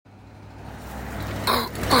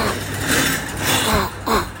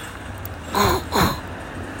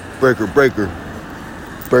Breaker, breaker.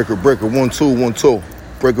 Breaker, breaker, 1 2 1 2.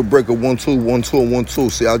 Breaker, breaker, 1 2 1 2 1 2.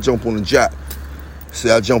 See, I jump on the jack.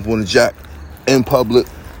 In public,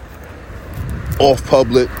 off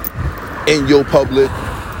public, in your public.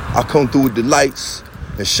 I come through with the lights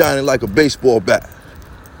and shining like a baseball bat.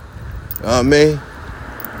 You know what I mean?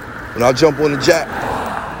 When I jump on the jack,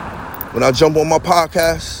 when I jump on my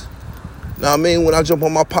podcast, you know what I mean? When I jump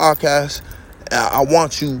on my podcast, I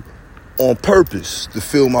want you on purpose to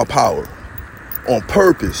feel my power. On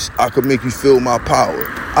purpose, I could make you feel my power.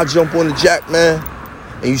 I jump on the jack, man,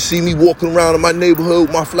 and you see me walking around in my neighborhood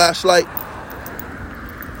with my flashlight,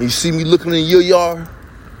 and you see me looking in your yard,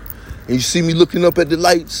 and you see me looking up at the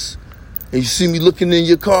lights, and you see me looking in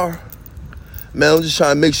your car. Man, I'm just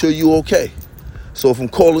trying to make sure you okay. So if I'm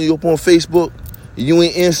calling you up on Facebook and you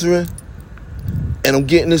ain't answering, and I'm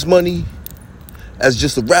getting this money as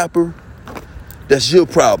just a rapper, that's your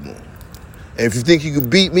problem. And if you think you can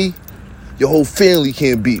beat me, your whole family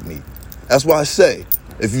can't beat me. That's why I say,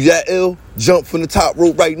 if you that ill, jump from the top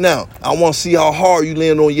rope right now. I want to see how hard you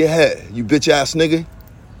land on your head, you bitch ass nigga.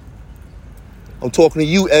 I'm talking to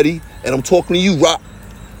you, Eddie, and I'm talking to you, Rock,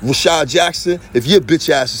 Rashad Jackson, if your bitch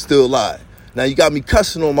ass is still alive. Now, you got me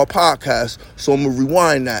cussing on my podcast, so I'm going to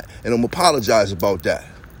rewind that, and I'm going to apologize about that.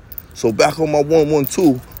 So back on my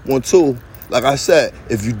 1-1-2, like I said,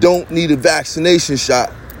 if you don't need a vaccination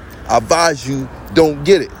shot, I advise you don't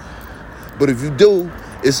get it. But if you do,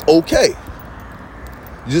 it's okay.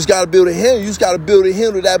 You just got to build a handle. You just got to build a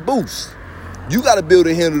handle that boost. You got to build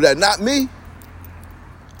a handle that, not me.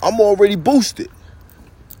 I'm already boosted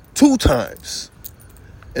 2 times.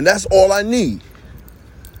 And that's all I need.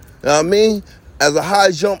 You know what I mean? As a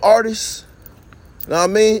high jump artist, you know what I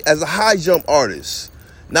mean? As a high jump artist,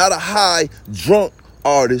 not a high drunk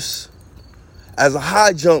artist. As a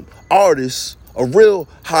high jump artist, a real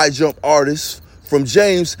high jump artist from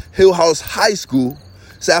James Hillhouse High School.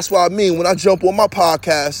 So that's what I mean when I jump on my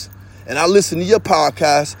podcast and I listen to your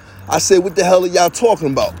podcast, I say, what the hell are y'all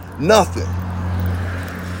talking about? Nothing.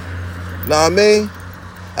 Know what I mean?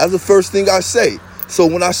 That's the first thing I say. So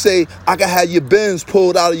when I say I can have your Benz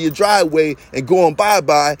pulled out of your driveway and go on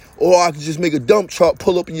bye-bye, or I can just make a dump truck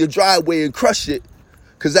pull up in your driveway and crush it,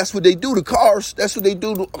 because that's what they do to cars. That's what they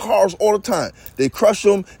do to cars all the time. They crush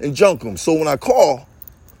them and junk them. So when I call,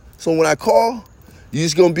 you're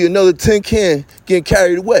just going to be another tin can getting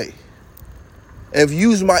carried away. And if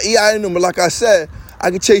you use my EIN number, like I said,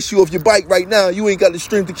 I can chase you off your bike right now. You ain't got the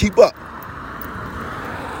strength to keep up.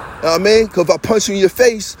 You know what I mean? Because if I punch you in your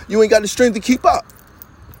face, you ain't got the strength to keep up.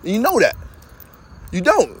 And you know that. You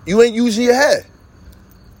don't. You ain't using your head.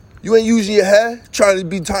 You ain't using your head, trying to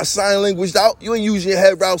be sign languaged out. You ain't using your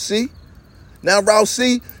head, Route C. Now, Route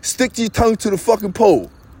C, stick your tongue to the fucking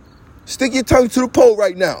pole. Stick your tongue to the pole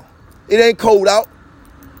right now. It ain't cold out.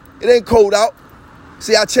 It ain't cold out.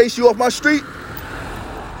 See, I chase you off my street.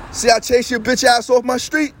 See, I chase your bitch ass off my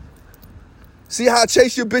street. See how I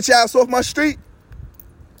chase your bitch ass off my street?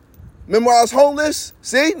 Remember I was homeless?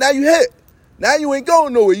 See, now you hit. Now you ain't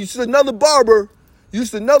going nowhere. You used another barber.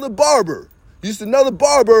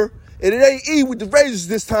 And it ain't E with the razors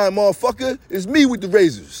this time, motherfucker. It's me with the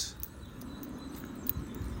razors.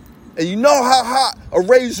 And you know how hot a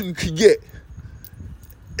razor could get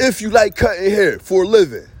if you like cutting hair for a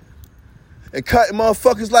living. And cutting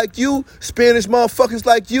motherfuckers like you, Spanish motherfuckers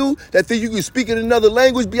like you, that think you can speak in another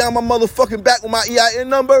language behind my motherfucking back with my EIN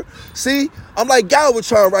number. See, I'm like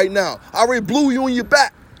Galvatron right now. I already blew you in your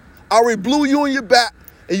back.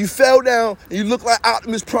 And you fell down and you look like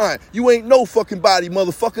Optimus Prime. You ain't no fucking body,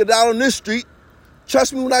 motherfucker, not on this street.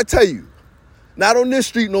 Trust me when I tell you. Not on this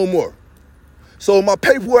street no more. So if my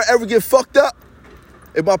paperwork ever get fucked up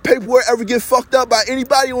by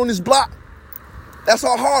anybody on this block, that's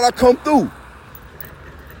how hard I come through.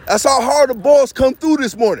 That's how hard the balls come through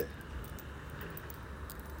this morning.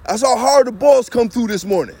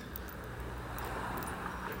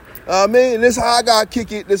 I mean, this how I gotta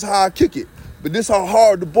kick it. This how I kick it. But this how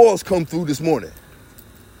hard the balls come through this morning.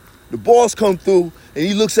 The balls come through and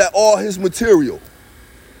he looks at all his material.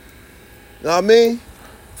 You know what I mean?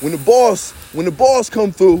 When the balls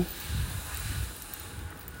come through,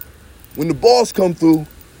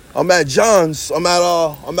 I'm at John's. I'm at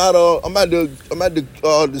the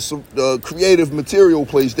creative material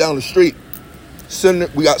place down the street.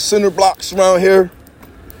 We got center blocks around here.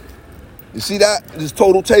 You see that? This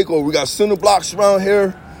total takeover. We got center blocks around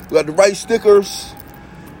here. We got the right stickers.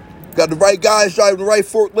 Got the right guys driving the right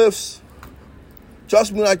forklifts.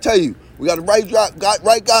 Trust me when I tell you, we got the right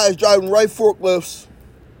guys driving the right forklifts.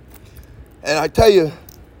 And I tell you,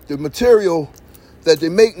 the material that they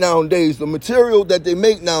make nowadays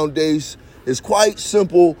It's quite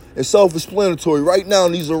simple and self-explanatory. Right now,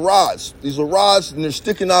 these are rods. These are rods, and they're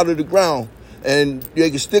sticking out of the ground, and they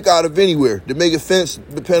can stick out of anywhere to make a fence,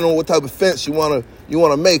 depending on what type of fence you wanna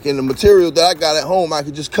make. And the material that I got at home, I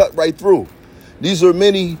can just cut right through. These are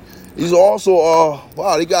also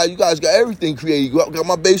wow. You guys got everything created. You got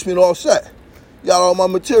my basement all set. You got all my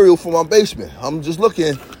material for my basement. I'm just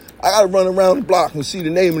looking. I gotta run around the block and see the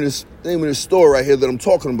name of this store right here that I'm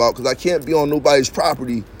talking about, because I can't be on nobody's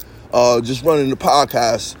property just running the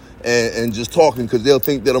podcast and just talking, because they'll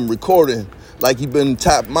think that I'm recording like he been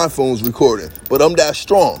tapping my phone's recording. But I'm that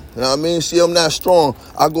strong. You know what I mean? See, I'm that strong.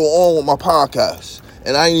 I go on with my podcast,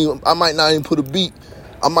 and I might not even put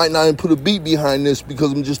a beat behind this,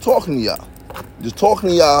 because I'm just talking to y'all. Just talking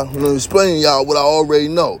to y'all and explaining to y'all what I already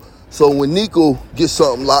know. So when Nico gets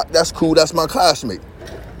something locked, that's cool. That's my classmate.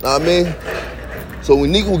 Know what I mean? So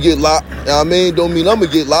when Nico get locked, know what I mean, don't mean I'm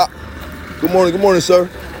gonna get locked. Good morning, sir.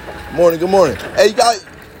 Good morning. Hey, you guys,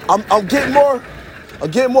 I'm getting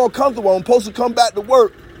more comfortable. I'm supposed to come back to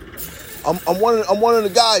work. I'm one of the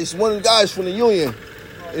guys from the union.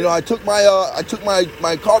 You know, I took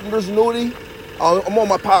my carpenter's annuity. I'm on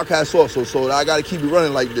my podcast also, so I got to keep it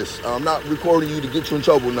running like this. I'm not recording you to get you in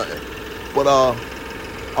trouble or nothing. But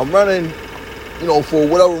I'm running, you know, for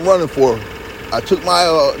whatever I'm running for. I took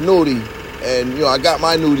my annuity, and, you know, I got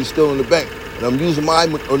my annuity still in the bank. And I'm using my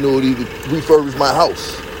annuity to refurbish my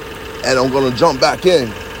house. And I'm going to jump back in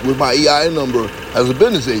with my EIN number as a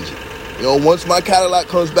business agent. You know, once my Cadillac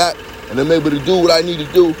comes back and I'm able to do what I need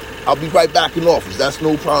to do, I'll be right back in office. That's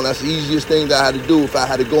no problem. That's the easiest thing that I had to do if I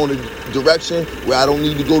had to go in a direction where I don't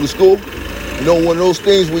need to go to school. You know, one of those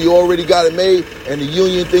things where you already got it made and the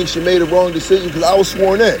union thinks you made a wrong decision, because I was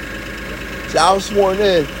sworn in. See, I was sworn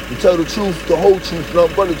in to tell the truth, the whole truth,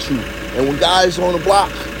 nothing but the truth. And when guys on the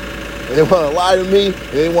block, and they want to lie to me,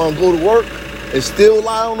 and they want to go to work and still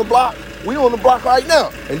lie on the block, we on the block right now,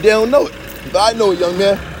 and they don't know it. But I know it, young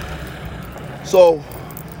man. So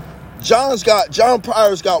John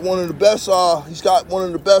Pryor's got one of the best, he's got one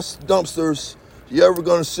of the best dumpsters you're ever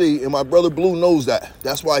gonna see, and my brother Blue knows that.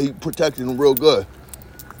 That's why he protected him real good.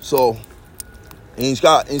 So, and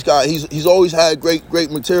he's always had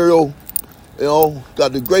great material, you know,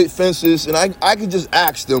 got the great fences, and I can just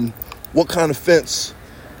ask them what kind of fence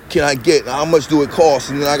can I get, and how much do it cost,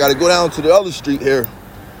 and then I gotta go down to the other street here.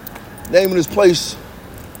 Name of this place.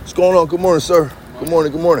 What's going on? Good morning, sir. Good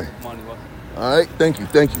morning. Good morning. All right, thank you.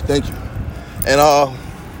 And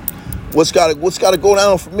what's got to go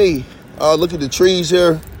down for me? Look at the trees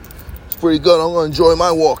here. It's pretty good. I'm gonna enjoy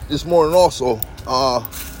my walk this morning also. I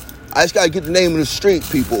just gotta get the name of the street,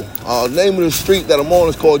 people. The name of the street that I'm on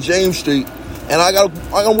is called James Street, and I'm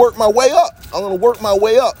gonna work my way up. I'm gonna work my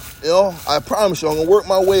way up. You know, I promise you, I'm gonna work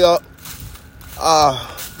my way up.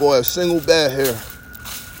 Boy, a single bed here.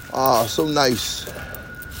 So nice.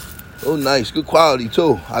 So nice. Good quality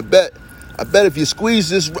too. I bet if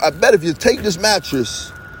you take this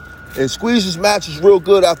mattress and squeeze this mattress real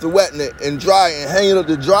good after wetting it and dry and hang it up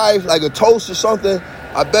to dry like a toast or something,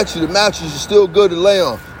 I bet you the mattress is still good to lay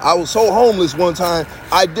on. I was so homeless one time,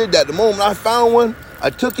 I did that. The moment I found one, I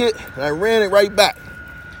took it and I ran it right back.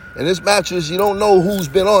 And this mattress, you don't know who's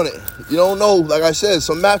been on it. You don't know, like I said,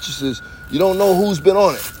 some mattresses, you don't know who's been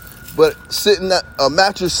on it. But a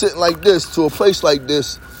mattress sitting like this to a place like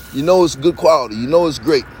this, you know it's good quality. You know it's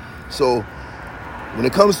great. So when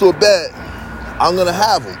it comes to a bed, I'm going to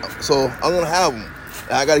have them.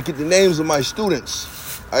 And I got to get the names of my students.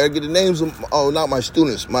 I got to get the names of, not my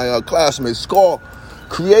students, my classmates. It's called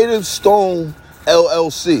Creative Stone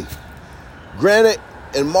LLC. Granite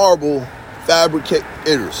and marble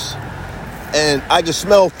fabricators. And I can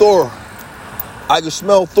smell Thor.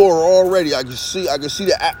 Already. I can see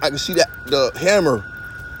the hammer.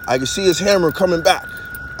 I can see his hammer coming back.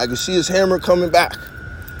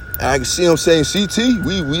 And I can see him saying, CT,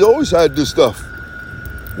 we always had this stuff.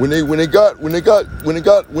 When they got the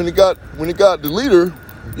leader,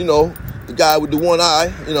 you know, the guy with the one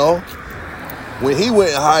eye, you know, when he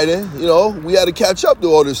went hiding, you know, we had to catch up to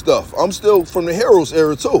all this stuff. I'm still from the Heroes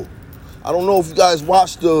era too. I don't know if you guys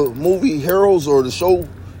watched the movie Heroes or the show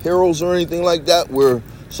Heroes or anything like that, where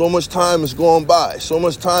so much time has gone by,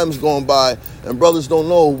 and brothers don't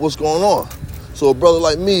know what's going on. So a brother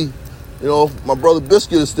like me, you know, my brother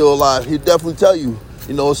Biscuit is still alive. He'd definitely tell you,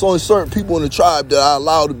 you know, it's only certain people in the tribe that I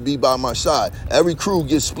allow to be by my side. Every crew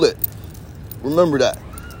gets split. Remember that.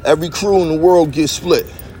 Every crew in the world gets split.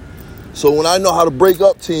 So when I know how to break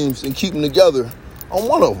up teams and keep them together, I'm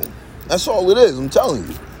one of them. That's all it is, I'm telling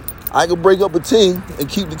you. I can break up a team and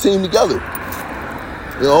keep the team together.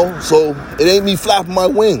 You know, so it ain't me flapping my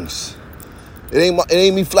wings. It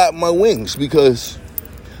ain't me flapping my wings, because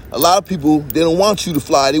A lot of people, they don't want you to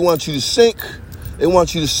fly. They want you to sink. They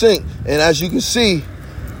want you to sink. And as you can see,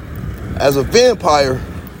 as a vampire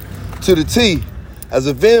to the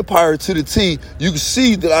T, you can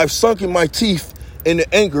see that I've sunken my teeth in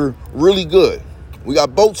the anchor really good. We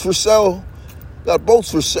got boats for sale. We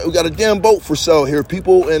got a damn boat for sale here,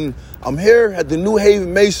 people. And I'm here at the New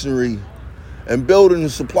Haven Masonry and Building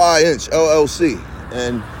and Supply Inch, LLC.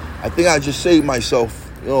 And I think I just saved myself,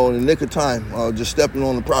 in the nick of time, just stepping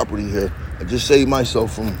on the property here. I just saved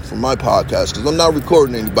myself from my podcast because I'm not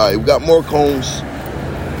recording anybody. We got more cones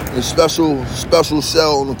and special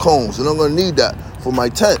cell on the cones, and I'm going to need that for my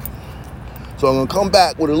tent. So I'm going to come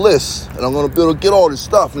back with a list, and I'm going to be able to get all this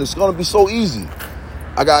stuff, and it's going to be so easy.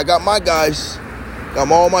 I got my guys,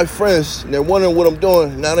 got all my friends, and they're wondering what I'm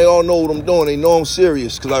doing. Now they all know what I'm doing. They know I'm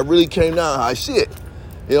serious because I really came down. I see it.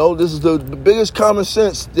 This is the biggest common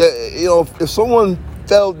sense that, if someone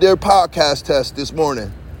failed their podcast test this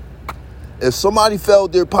morning, if somebody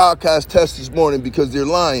failed their podcast test this morning because they're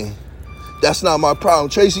lying, that's not my problem.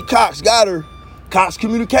 Tracy Cox got her. Cox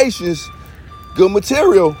Communications, good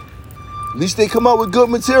material. At least they come up with good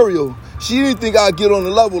material. She didn't think I'd get on the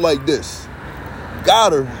level like this.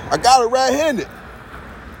 Got her. I got her red-handed.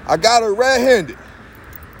 And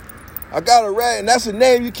that's a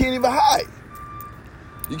name you can't even hide.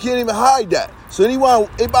 You can't even hide that. So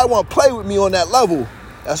anybody want to play with me on that level,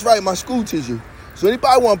 that's right, my school teacher. So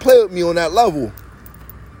anybody want to play with me on that level,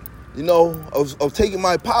 of taking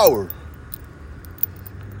my power,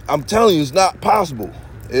 I'm telling you, it's not possible.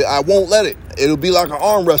 I won't let it. It'll be like an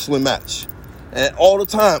arm wrestling match. And all the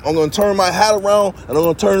time, I'm going to turn my hat around, and I'm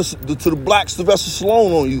going to turn to the black Sylvester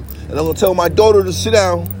Stallone on you. And I'm going to tell my daughter to sit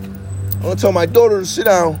down.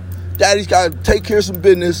 Daddy's got to take care of some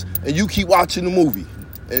business, and you keep watching the movie.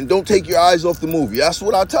 And don't take your eyes off the movie. That's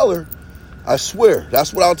what I tell her. I swear.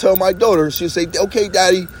 That's what I'll tell my daughter. She'll say, okay,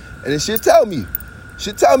 Daddy. And then she'll tell me.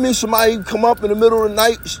 Somebody come up in the middle of the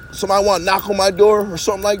night, somebody want to knock on my door or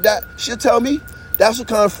something like that. She'll tell me. That's what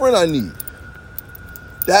kind of friend I need.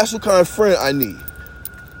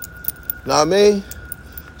 Know what I mean?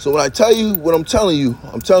 So when I tell you what I'm telling you,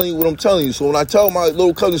 I'm telling you what I'm telling you. So when I tell my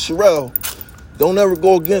little cousin Sherelle, don't ever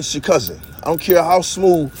go against your cousin. I don't care how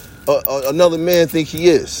smooth another man think he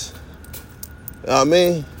is. You know what I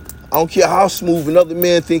mean? I don't care how smooth another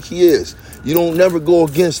man think he is. You don't never go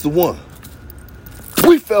against the one.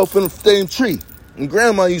 We fell from the same tree. And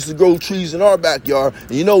Grandma used to grow trees in our backyard.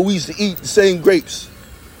 And we used to eat the same grapes,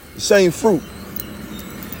 the same fruit.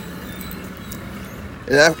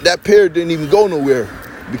 And that pear didn't even go nowhere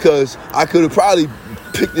because I could have probably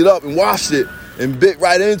picked it up and washed it and bit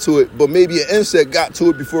right into it, but maybe an insect got to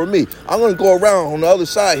it before me. I'm going to go around on the other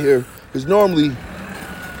side here because normally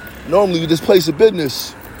this place of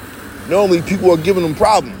business, normally people are giving them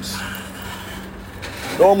problems. I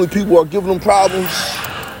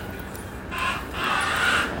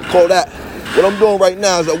call that, what I'm doing right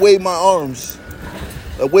now is I wave my arms.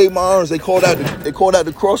 They call that the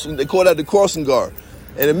crossing guard.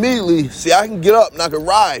 And immediately, see, I can get up and I can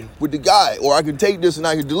ride with the guy, or I can take this and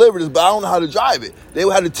I can deliver this, but I don't know how to drive it. They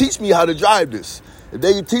would have to teach me how to drive this. If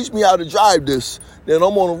they can teach me how to drive this, then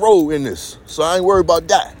I'm on the road in this. So I ain't worried about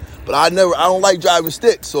that. But I don't like driving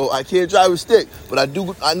stick, so I can't drive a stick. But I know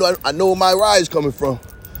where my ride is coming from.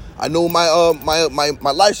 I know my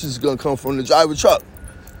license is gonna come from to drive a truck.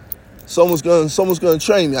 Someone's gonna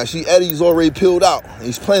train me. I see Eddie's already peeled out. And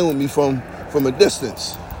he's playing with me from a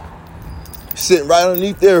distance. Sitting right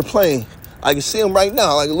underneath there playing. I can see him right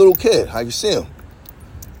now, like a little kid. I can see him.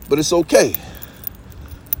 But it's okay.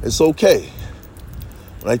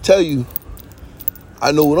 When I tell you,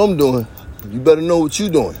 I know what I'm doing, you better know what you're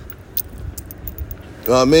doing. You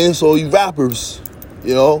know what I mean? So you rappers,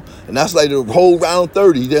 and that's like the whole round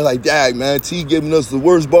 30. They're like, dang, man, T giving us the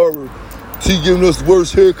worst barber. T giving us the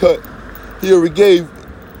worst haircut he ever gave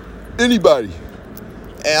anybody.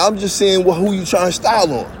 And I'm just saying, who you trying to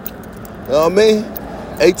style on? You know what I mean?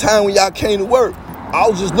 Every time when y'all came to work, I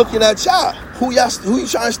was just looking at y'all. Who you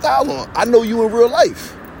trying to style on? I know you in real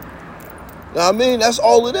life. You know what I mean? That's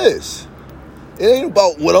all it is. It ain't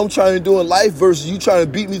about what I'm trying to do in life versus you trying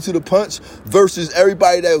to beat me to the punch versus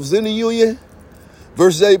everybody that was in the union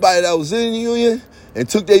and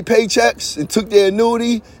took their paychecks and took their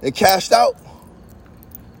annuity and cashed out.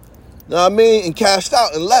 You know what I mean? And cashed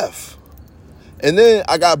out and left. And then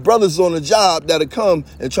I got brothers on the job that'll come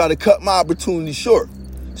and try to cut my opportunity short.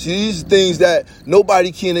 See, these are things that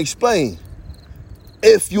nobody can explain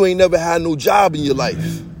if you ain't never had no job in your life.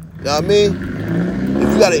 You know what I mean?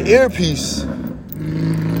 If you got an earpiece,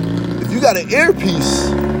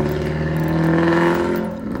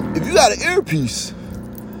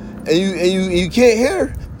 and you can't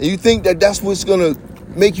hear, and you think that that's what's going to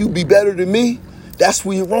make you be better than me, that's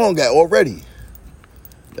where you're wrong at already.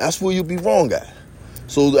 That's where you'll be wrong at.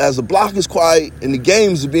 So as the block is quiet and the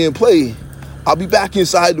games are being played, I'll be back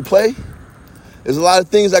inside to play. There's a lot of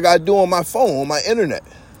things I got to do on my phone, on my internet.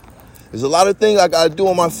 There's a lot of things I got to do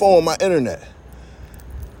on my phone, on my internet.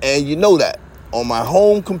 And you know that. On my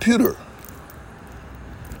home computer,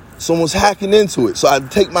 someone's hacking into it. So I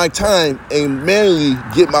take my time and manually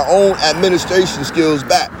get my own administration skills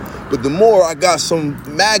back. But the more I got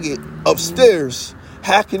some maggot upstairs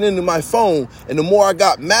hacking into my phone, and the more I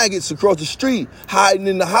got maggots across the street hiding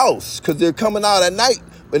in the house, because they're coming out at night,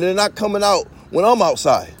 but they're not coming out when I'm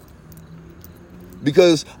outside.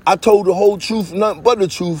 Because I told the whole truth, nothing but the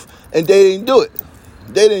truth, and they didn't do it.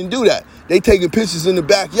 They didn't do that. They taking pictures in the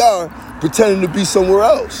backyard, pretending to be somewhere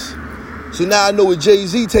else. So now I know where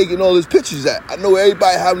Jay-Z taking all his pictures at. I know where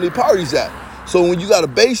everybody having their parties at. So when you got a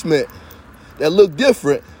basement that look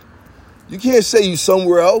different, you can't say you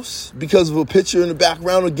somewhere else because of a picture in the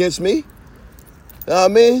background against me. You know what I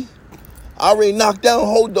mean? I already knocked down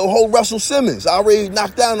the whole Russell Simmons. I already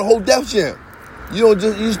knocked down the whole Def Jam. You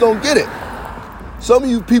just don't get it. Some of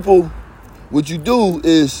you people, what you do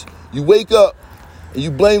is you wake up and you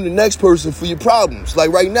blame the next person for your problems.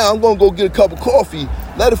 Like right now, I'm gonna go get a cup of coffee.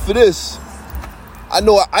 Let it for this. I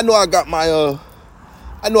know I got my ID,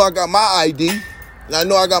 and I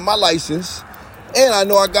know I got my license, and I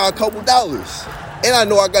know I got a couple dollars, and I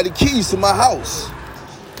know I got the keys to my house,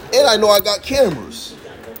 and I know I got cameras.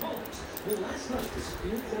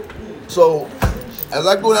 So as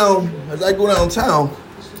I go downtown,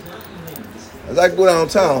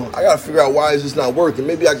 I gotta figure out why is this not working.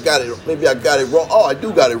 Maybe I got it wrong. Oh, I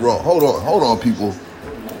do got it wrong. Hold on, people.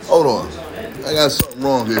 Hold on. I got something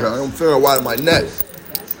wrong here. I'm figuring why my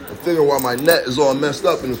net is all messed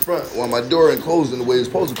up in the front, while my door ain't closing the way it's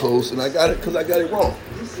supposed to close, and I got it because I got it wrong.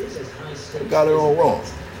 I got it all wrong.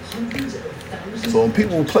 So when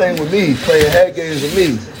people playing head games with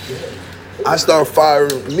me, I start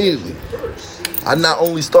firing immediately. I not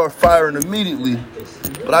only start firing immediately,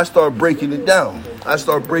 but I start breaking it down. I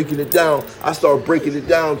start breaking it down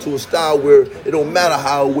to a style where it don't matter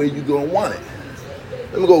how way you gonna want it.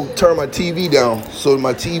 Let me go turn my TV down so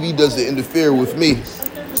my TV doesn't interfere with me.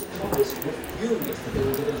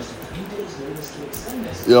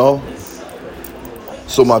 You know?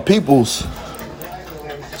 So my peoples,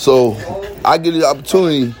 so I get the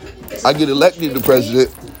opportunity, I get elected to president.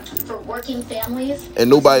 For working families. And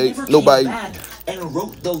nobody and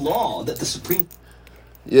wrote the law that the Supreme.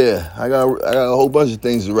 Yeah, I got a whole bunch of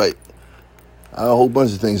things to write.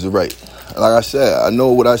 Like I said, I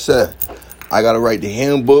know what I said. I got to write the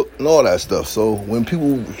handbook and all that stuff. So when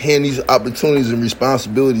people hand these opportunities and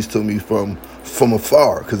responsibilities to me from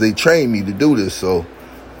afar, because they trained me to do this. So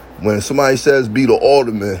when somebody says be the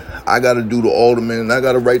alderman, I got to do the alderman, and I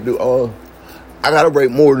got to write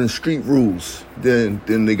more than street rules than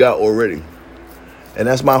they got already. And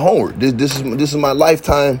that's my homework. This is my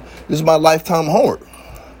lifetime. This is my lifetime homework.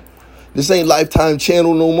 This ain't Lifetime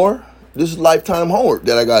Channel no more. This is lifetime homework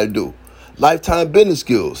that I got to do. Lifetime business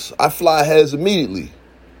skills. I fly heads immediately.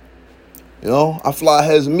 You know, I fly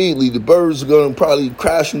heads immediately. The birds are going to probably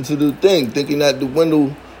crash into the thing, thinking that the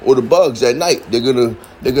window or the bugs at night, they're gonna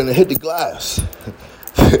hit the glass.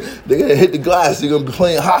 They're going to hit the glass. They're going to be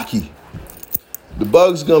playing hockey. The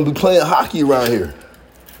bugs are going to be playing hockey around here.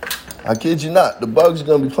 I kid you not. The bugs are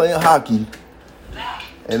going to be playing hockey,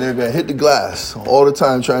 and they're going to hit the glass all the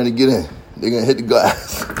time trying to get in. They're going to hit the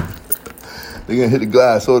glass. They're going to hit the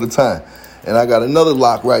glass all the time. And I got another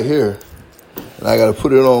lock right here, and I got to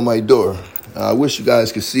put it on my door. I wish you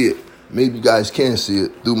guys could see it. Maybe you guys can see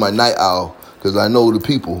it through my night owl, because I know the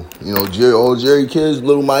people. You know, Jerry kids,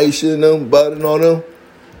 little Maisha and them, Bud and all them.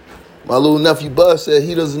 My little nephew Bud said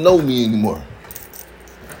he doesn't know me anymore.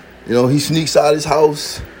 You know, he sneaks out his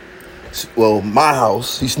house. Well, my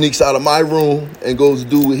house. He sneaks out of my room and goes to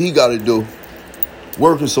do what he got to do,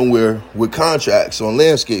 working somewhere with contracts on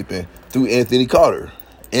landscaping through Anthony Carter.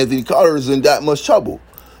 Anthony Carter is in that much trouble,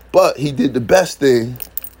 but he did the best thing.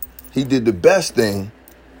 He did the best thing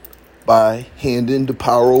by handing the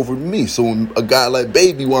power over to me. So when a guy like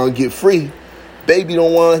Baby want to get free, Baby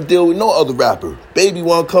don't want to deal with no other rapper. Baby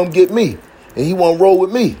want to come get me, and he want to roll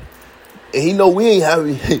with me. And he know we ain't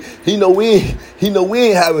having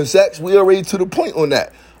sex. We already to the point on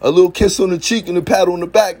that. A little kiss on the cheek and a pat on the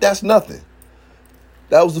back, that's nothing.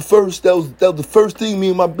 That was the first thing me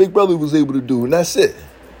and my big brother was able to do, and that's it.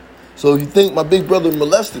 So if you think my big brother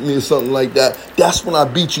molested me or something like that, that's when I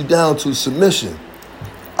beat you down to a submission.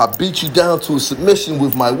 I beat you down to a submission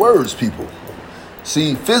with my words, people.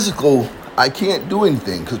 See, physical, I can't do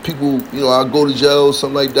anything because people, I go to jail,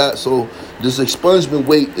 something like that. So this expungement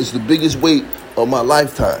weight is the biggest weight of my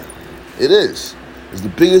lifetime. It is. It's the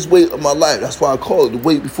biggest weight of my life. That's why I call it the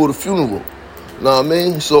weight before the funeral. You know what I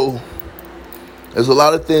mean? So there's a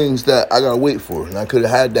lot of things that I got to wait for. And I could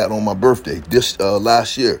have had that on my birthday this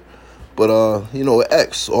last year. But,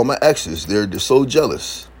 all my exes, they're so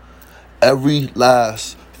jealous. Every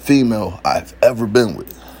last female I've ever been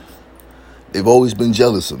with, they've always been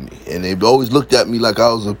jealous of me. And they've always looked at me like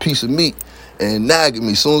I was a piece of meat and nagging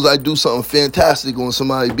me. As soon as I do something fantastic on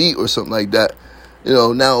somebody's beat or something like that,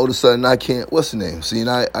 now all of a sudden I can't, what's the name? See, and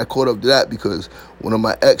I caught up to that because one of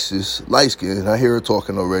my exes, light-skinned, and I hear her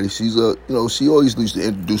talking already. She's she always used to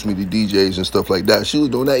introduce me to DJs and stuff like that. She was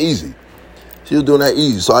doing that easy.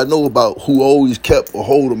 So I know about who always kept a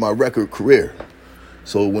hold of my record career.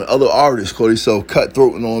 So when other artists call themselves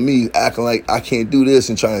cutthroating on me, acting like I can't do this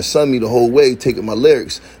and trying to sun me the whole way, taking my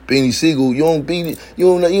lyrics, Beanie Siegel, you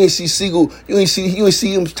ain't see Siegel, you ain't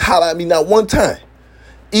see him holler at me not one time,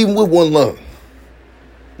 even with one lung.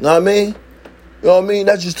 You know what I mean? You know what I mean?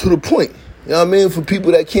 That's just to the point. You know what I mean? For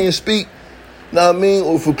people that can't speak, you know what I mean?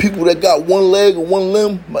 Or for people that got one leg or one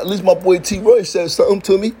limb, at least my boy T-Roy said something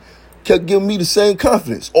to me, kept giving me the same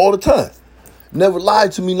confidence all the time. Never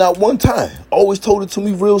lied to me not one time. Always told it to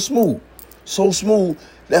me real smooth. So smooth,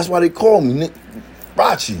 that's why they call me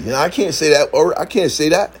Rachi. I can't say that, or I can't say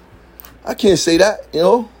that.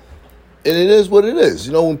 And it is what it is.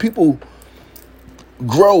 When people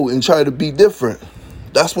grow and try to be different,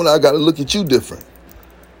 that's when I got to look at you different.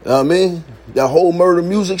 You know what I mean? That whole murder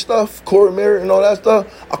music stuff, Corey Merritt and all that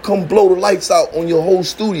stuff, I come blow the lights out on your whole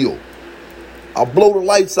studio. I'll blow the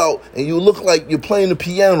lights out and you look like you're playing the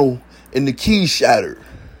piano and the keys shattered.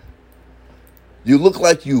 You look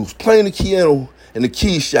like you was playing the piano and the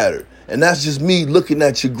keys shattered. And that's just me looking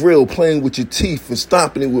at your grill, playing with your teeth and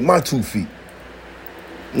stomping it with my 2 feet.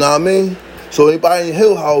 Know what I mean? So anybody in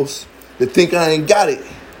Hill House that think I ain't got it,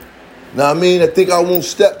 know what I mean? I think I won't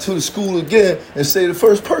step to the school again and say the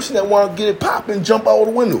first person that want to get it popping, jump out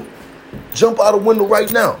the window. Jump out the window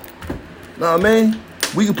right now. Know what I mean?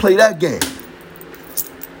 We can play that game.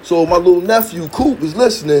 So my little nephew, Coop, is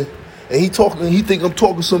listening, and he think I'm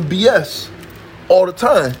talking some BS all the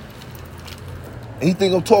time. And he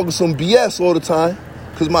think I'm talking some BS all the time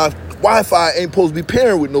because my Wi-Fi ain't supposed to be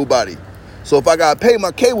pairing with nobody. So if I got to pay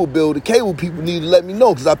my cable bill, the cable people need to let me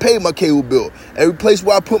know because I paid my cable bill. Every place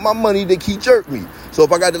where I put my money, they keep jerking me. So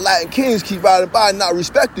if I got the Latin Kings keep riding by not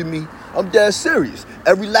respecting me, I'm dead serious.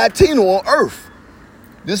 Every Latino on earth,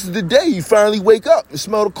 this is the day you finally wake up and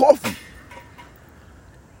smell the coffee.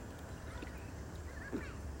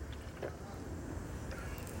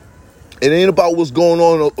 It ain't about what's going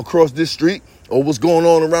on across this street or what's going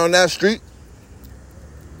on around that street.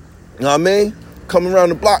 You know what I mean? Coming around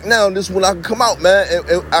the block now, this is when I can come out, man,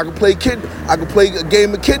 and I can play a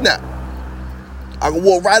game of kidnap. I can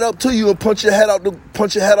walk right up to you and punch your head out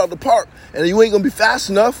the park, and you ain't gonna be fast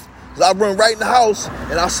enough. Cause I run right in the house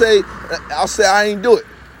and I'll say I ain't do it.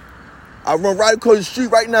 I run right across the street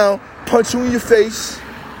right now, punch you in your face.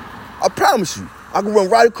 I promise you, I can run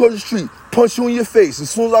right across the street, punch you in your face. As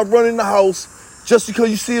soon as I run in the house, just because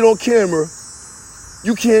you see it on camera,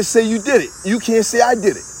 you can't say you did it. You can't say I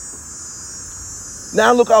did it.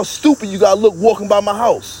 Now look how stupid you gotta look walking by my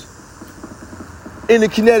house in the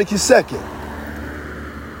Connecticut second.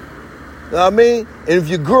 You know what I mean? And if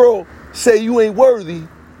your girl say you ain't worthy,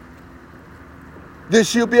 then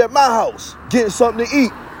she'll be at my house getting something to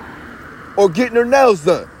eat or getting her nails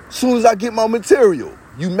done. As soon as I get my material,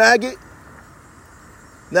 you maggot.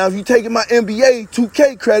 Now if you taking my NBA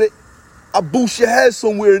 2K credit, I boost your head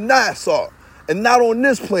somewhere in Nassau and not on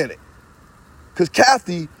this planet. Because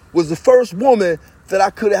Kathy was the first woman that I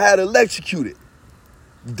could have had electrocuted.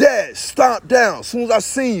 Dead, stomped down, as soon as I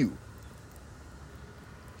seen you.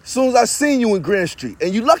 As soon as I seen you in Grand Street.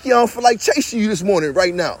 And you lucky I don't feel like chasing you this morning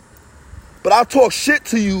right now. But I'll talk shit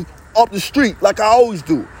to you up the street like I always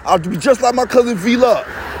do. I'll be just like my cousin V-Love.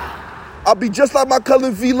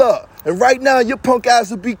 And right now, your punk ass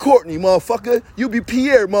will be Courtney, motherfucker. You'll be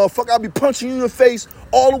Pierre, motherfucker. I'll be punching you in the face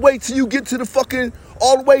all the way till you get to the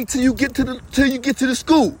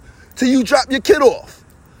school. Till you drop your kid off.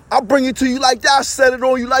 I'll bring it to you like that. I said it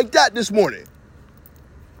on you like that this morning.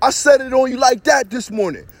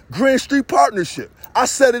 Grand Street Partnership. I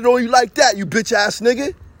said it on you like that, you bitch ass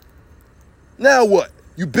nigga. Now what?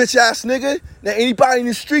 You bitch ass nigga? Now anybody in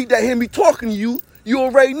the street that hear me talking to you, you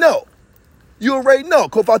already know.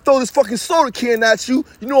 Cause if I throw this fucking soda can at you,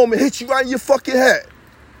 you know I'm gonna hit you right in your fucking head.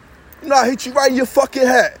 I hit you right in your fucking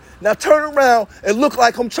head. Now turn around and look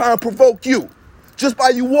like I'm trying to provoke you. Just by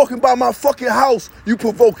you walking by my fucking house, you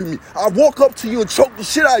provoking me. I walk up to you and choke the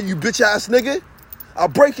shit out of you, bitch ass nigga. I'll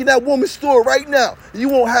break in that woman's store right now. You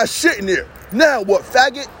won't have shit in there. Now what,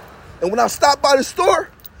 faggot? And when I stop by the store,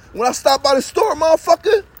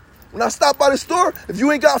 motherfucker, if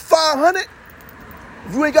you ain't got 500,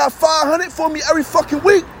 for me every fucking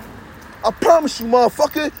week, I promise you,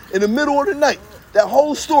 motherfucker, in the middle of the night, that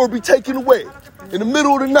whole store be taken away. In the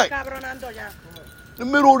middle of the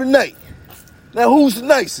night. Now, who's the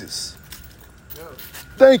nicest?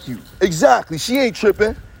 Thank you. Exactly. She ain't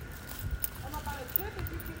tripping.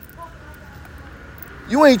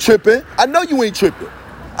 You ain't tripping. I know you ain't tripping.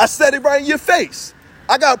 I said it right in your face.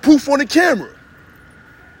 I got proof on the camera.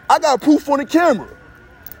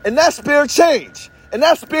 And that's spare change. And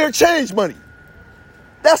that's spare change money.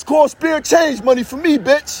 That's called spare change money for me,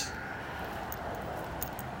 bitch.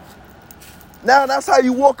 Now that's how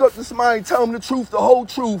you walk up to somebody and tell them the truth, the whole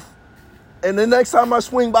truth. And the next time I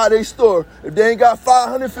swing by their store, if they ain't got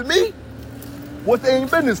 500 for me, what they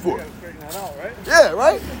ain't business for? Yeah,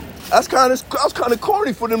 right? That's kind of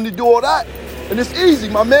corny for them to do all that. And it's easy,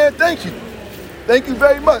 my man. Thank you. Thank you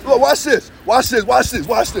very much. Look, watch this.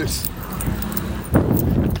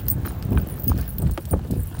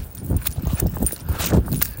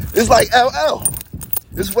 It's like LL.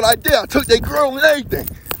 This is what I did. I took their girl and everything.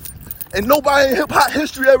 And nobody in hip-hop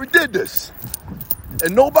history ever did this.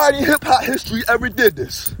 Nobody.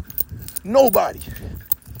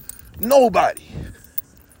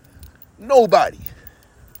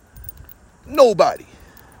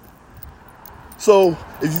 So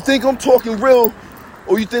if you think I'm talking real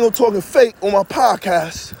or you think I'm talking fake on my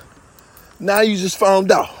podcast, now you just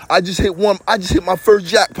found out. I just hit my first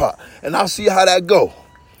jackpot, and I'll see how that go.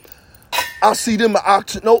 I'll see them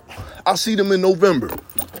I'll see them in November.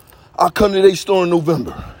 I'll come to their store in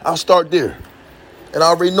November. I'll start there. And I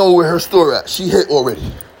already know where her store at. She hit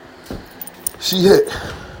already.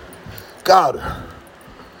 Got her.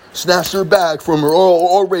 Snatched her bag from her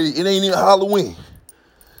already. It ain't even Halloween.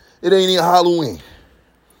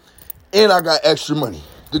 And I got extra money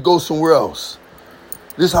to go somewhere else.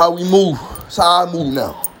 This is how we move. This is how I move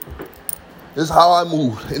now. This is how I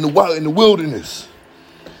move in the wilderness.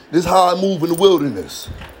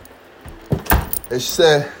 And she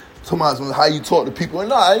said, Tomas, how you talk to people? And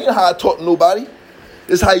nah, I ain't how I talk to nobody.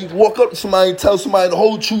 It's how you walk up to somebody and tell somebody the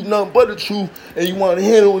whole truth, nothing but the truth, and you want to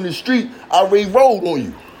handle in the street, I already rolled on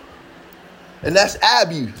you. And that's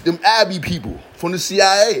them Abby people from the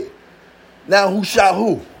CIA. Now who shot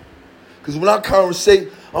who? Because when I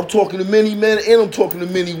conversate, I'm talking to many men and I'm talking to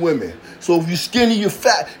many women. So if you're skinny, you're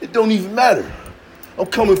fat, it don't even matter. I'm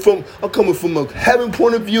coming from a heaven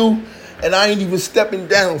point of view, and I ain't even stepping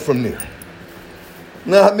down from there.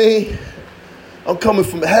 You know what I mean? I'm coming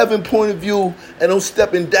from a heaven point of view, and I'm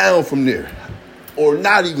stepping down from there. Or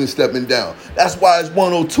not even stepping down. That's why it's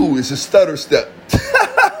 102. It's a stutter step.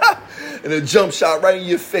 And a jump shot right in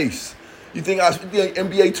your face. You think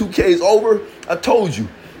NBA 2K is over? I told you.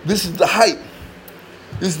 This is the hype.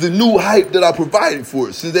 This is the new hype that I provided for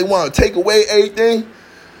it. Since they want to take away everything,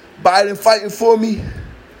 Biden fighting for me,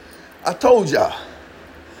 I told y'all.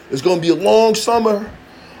 It's going to be a long summer,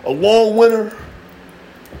 a long winter,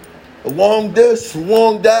 a long this, a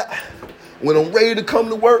long that. When I'm ready to come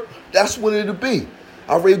to work, that's when it'll be.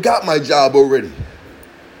 I already got my job already.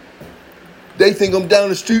 They think I'm down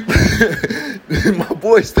the street. My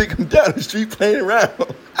boys think I'm down the street playing around.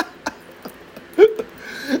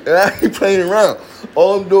 And I ain't playing around.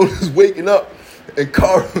 All I'm doing is waking up and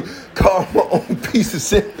carve my own piece of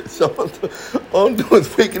sandwich. So all I'm doing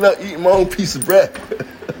is waking up, eating my own piece of bread.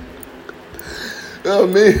 You know what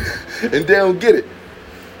I mean? And they don't get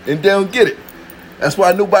it. That's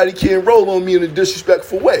why nobody can roll on me in a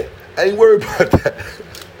disrespectful way. I ain't worried about that.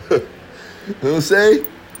 You know what I'm saying?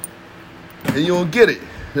 And you don't get it.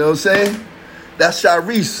 You know what I'm saying? That's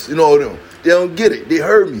Sharice and all them. They don't get it. They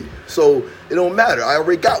heard me. So it don't matter. I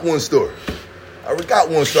already got one store. I got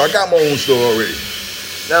my own store already.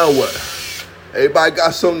 Now what? Everybody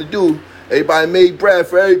got something to do. Everybody made bread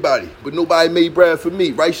for everybody. But nobody made bread for me.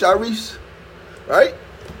 Right, Sharice? Right?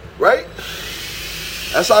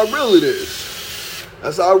 That's how real it is.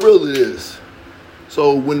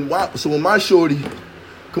 So when my shorty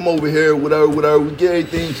come over here, whatever, we get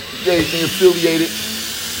everything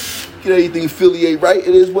affiliated, right?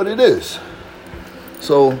 It is what it is.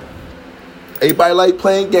 So everybody like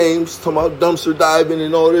playing games, talking about dumpster diving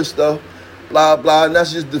and all this stuff, blah, blah, and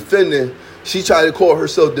that's just defending. She tried to call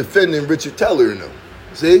herself defending Richard Teller and them.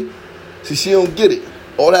 See, she don't get it.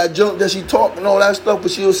 All that junk that she talking and all that stuff, but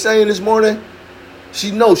she was saying this morning,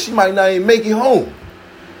 she knows she might not even make it home.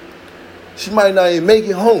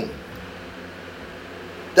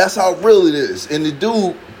 That's how real it is. And the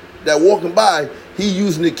dude that walking by, he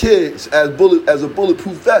using the kids as a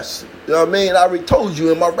bulletproof vest. You know what I mean? I already told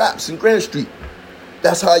you in my raps in Grand Street.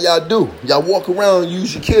 That's how y'all do. Y'all walk around and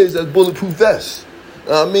use your kids as bulletproof vests. You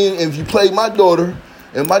know what I mean? And if you play my daughter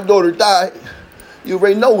and my daughter died, you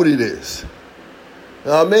already know what it is.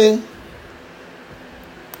 You know what I mean?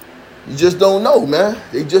 You just don't know, man.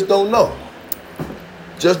 They just don't know.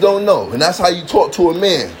 Just don't know. And that's how you talk to a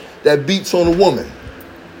man that beats on a woman.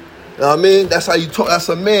 You know what I mean? That's how you talk. That's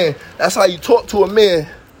a man. That's how you talk to a man.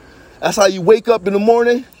 That's how you wake up in the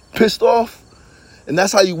morning pissed off. And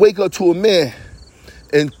that's how you wake up to a man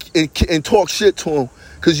and talk shit to him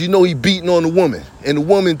because you know he beating on a woman. And the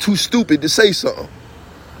woman too stupid to say something. Know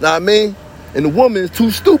what I mean? And the woman is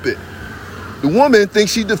too stupid. The woman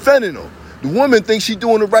thinks she defending him. The woman thinks she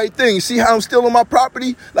doing the right thing. See how I'm still on my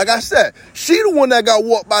property? Like I said, she the one that got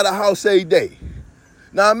walked by the house every day.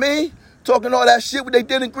 Know what I mean? Talking all that shit what they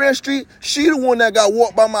did in Grand Street. She the one that got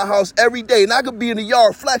walked by my house every day. And I could be in the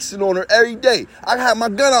yard flexing on her every day. I can have my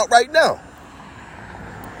gun out right now.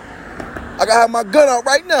 I can have my gun out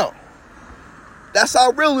right now. That's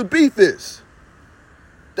how real the beef is.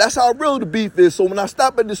 That's how real the beef is. So when I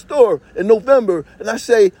stop at the store in November and I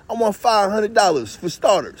say, I want $500 for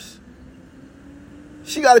starters,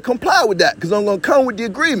 she got to comply with that because I'm going to come with the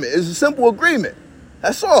agreement. It's a simple agreement.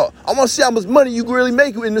 That's all. I want to see how much money you can really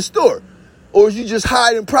make in the store. Or is you just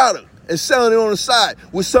hiding product and selling it on the side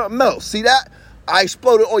with something else? See that? I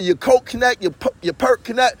exploded on your Coke Connect, your Perk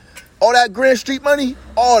Connect, all that Grand Street money,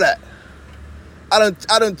 all that. I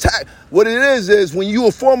done what it is when you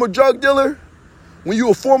a former drug dealer,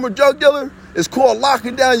 it's called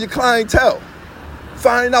locking down your clientele.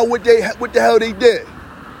 Finding out what the hell they did.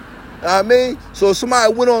 You know what I mean? So if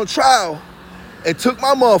somebody went on trial and took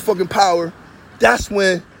my motherfucking power, that's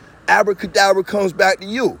when abracadabra comes back to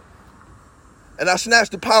you. And I snatch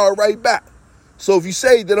the power right back. So if you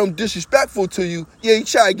say that I'm disrespectful to you, yeah, you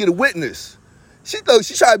try to get a witness. She thought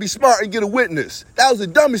she tried to be smart and get a witness. That was the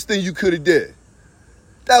dumbest thing you could have did.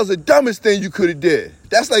 That's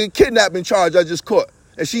like a kidnapping charge I just caught.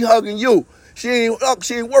 And she hugging you. She ain't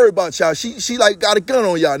worried about y'all. She like got a gun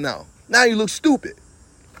on y'all now. Now you look stupid.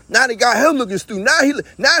 Now they got him looking stupid. Now he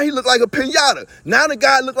look like a pinata. Now the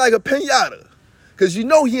guy look like a pinata. Cause you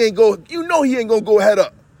know he ain't gonna go head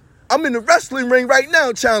up. I'm in the wrestling ring right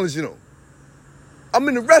now challenging him. I'm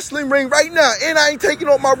in the wrestling ring right now and I ain't taking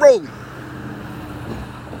off my rollie. You know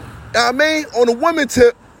what I mean? On the women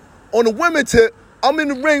tip, I'm in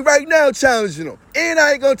the ring right now challenging him. And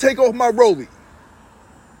I ain't gonna take off my rollie.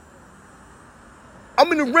 I'm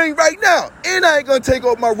in the ring right now and I ain't gonna take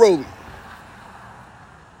off my rollie.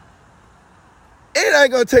 And I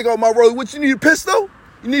ain't gonna take off my rollie. What, you need a pistol?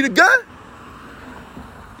 You need a gun?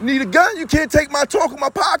 You need a gun? You can't take my talk on my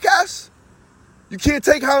podcast? You can't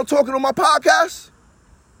take how I'm talking on my podcast?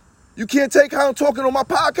 You can't take how I'm talking on my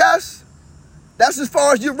podcast? That's as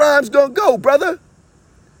far as your rhymes gonna go, brother.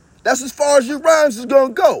 That's as far as your rhymes is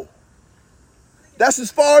gonna go. That's as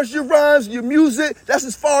far as your rhymes, your music, that's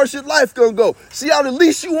as far as your life gonna go. See how the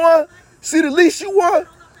leash you on? See the leash you on?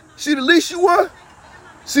 See the leash you on?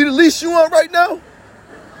 See the leash you on right now?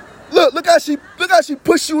 Look how she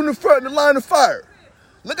pushed you in the front in the line of fire.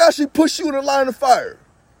 Look how she pushed you in the line of fire.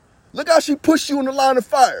 Look how she pushed you in the line of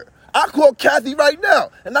fire. I call Kathy right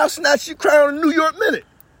now, and I'll snatch your crown in New York minute.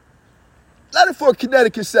 Let it for a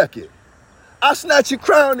Connecticut second. I'll snatch your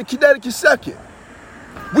crown in Connecticut second.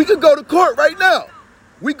 We could go to court right now.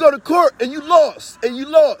 We go to court, and you lost.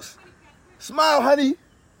 Smile, honey.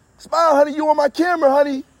 Smile, honey. You on my camera,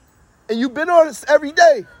 honey. And you've been on this every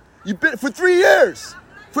day. You've been for 3 years.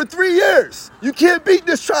 For 3 years. You can't beat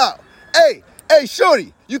this trial. Hey,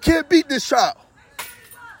 shorty, you can't beat this trial.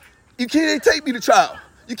 You can't take me to trial.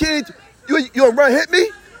 You can't. You gonna run hit me?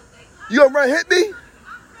 You gonna run hit me?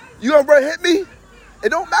 You gonna run hit me? It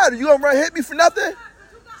don't matter. You gonna run hit me for nothing?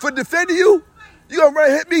 For defending you? You gonna run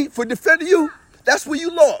hit me for defending you? That's where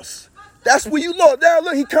you lost. That's where you lost. Now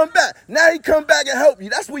look, he come back. Now he come back and help you.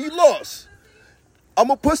 That's where you lost. I'm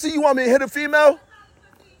a pussy. You want me to hit a female?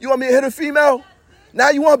 You want me to hit a female? Now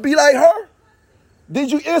you want to be like her? Did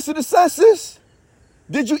you answer the census?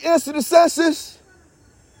 Did you answer the census?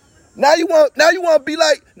 Now you want to be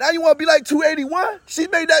like 281? She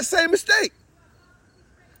made that same mistake.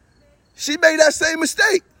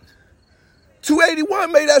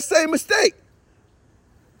 281 made that same mistake.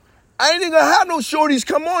 I ain't even gonna have no shorties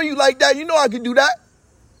come on you like that. You know I can do that.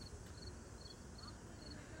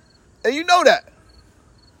 And you know that.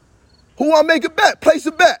 Who wanna make a bet? Place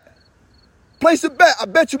a bet. Place a bet. I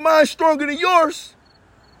bet your mine's stronger than yours.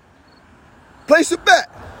 Place a bet.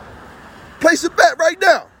 Place a bet right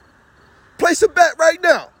now. Place a bet right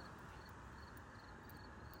now.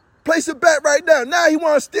 Place a bet right now. Now he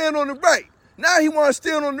want to stand on the right. Now he want to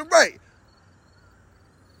stand on the right.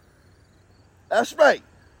 That's right.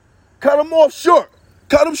 Cut him off short.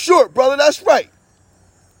 Cut him short, brother. That's right.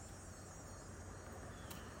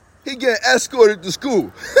 He getting escorted to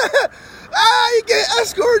school. He getting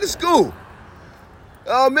escorted to school.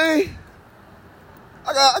 You know what I mean?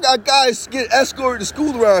 I got guys getting escorted to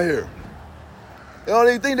school around here. You know,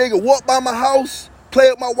 they think they can walk by my house, play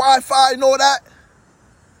with my Wi-Fi and all that.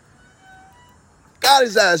 Got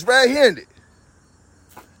his ass red-handed.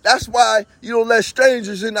 That's why you don't let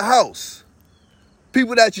strangers in the house.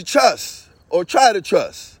 People that you trust or try to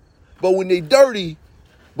trust. But when they dirty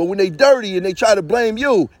and they try to blame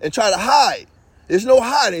you and try to hide, there's no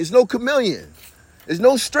hiding, there's no chameleon. There's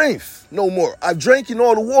no strength no more. I'm drinking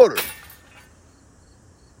all the water.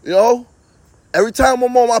 You know? Every time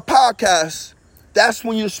I'm on my podcast, that's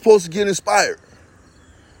when you're supposed to get inspired.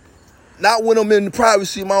 Not when I'm in the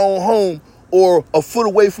privacy of my own home or a foot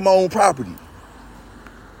away from my own property.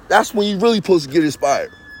 That's when you're really supposed to get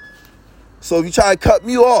inspired. So if you try to cut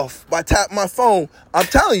me off by tapping my phone, I'm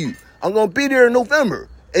telling you, I'm going to be there in November.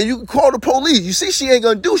 And you can call the police. You see, she ain't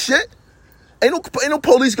going to do shit. Ain't no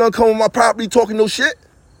police going to come on my property talking no shit.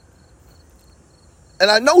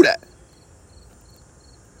 And I know that.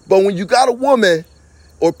 But when you got a woman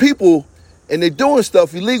or people and they're doing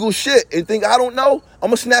stuff, illegal shit, and think, I don't know, I'm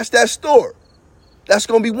going to snatch that store. That's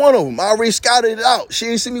going to be one of them. I already scouted it out. She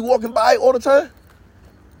ain't see me walking by all the time.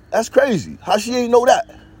 That's crazy. How she ain't know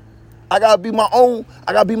that? I got to be my own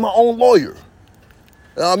lawyer.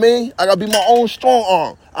 You know what I mean? I got to be my own strong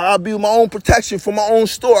arm. I got to be my own protection for my own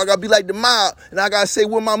store. I got to be like the mob, and I got to say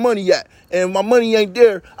where my money at. And if my money ain't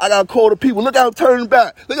there, I got to call the people. Look how I'm turning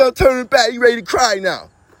back. Look how I'm turning back. He ready to cry now.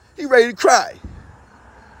 He ready to cry.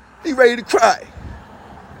 He ready to cry.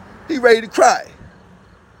 He ready to cry.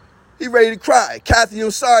 He ready to cry. Kathy,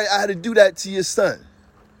 I'm sorry I had to do that to your son.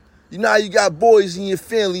 You know how you got boys in your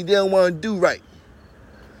family, they don't want to do right.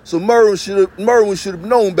 So Merwin should have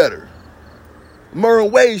known better.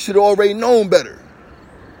 Merwin Wade should have already known better.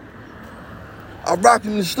 I rocked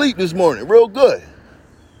him to sleep this morning, real good.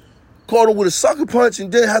 Caught him with a sucker punch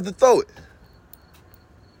and didn't have to throw it.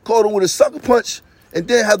 Caught him with a sucker punch and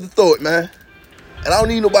didn't have to throw it, man. And I don't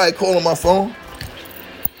need nobody calling my phone.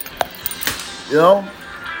 You know?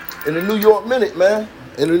 In the New York Minute, man.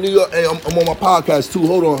 In the New York, hey, I'm on my podcast too.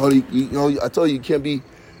 Hold on, honey. You know, I told you can't be.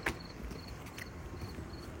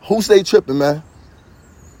 Who stay tripping, man?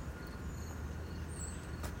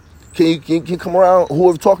 Can you come around?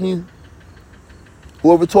 Whoever talking,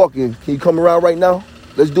 can you come around right now?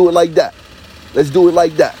 Let's do it like that. Let's do it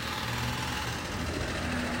like that.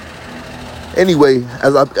 Anyway,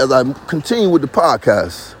 as I continue with the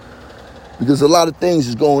podcast, because a lot of things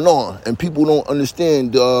is going on, and people don't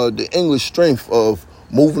understand the English strength of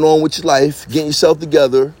moving on with your life, getting yourself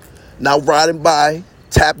together, not riding by,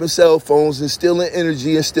 tapping cell phones, and stealing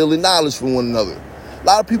energy and stealing knowledge from one another. A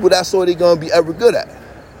lot of people, that's all they're going to be ever good at.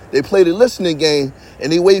 They play the listening game,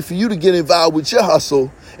 and they wait for you to get involved with your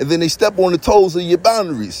hustle, and then they step on the toes of your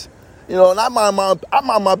boundaries. You know, and I mind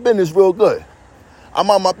my business real good. I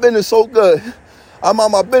mind my business so good. I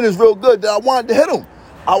mind my business real good that I wanted to hit them.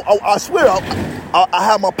 I swear, I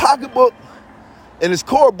have my pocketbook and it's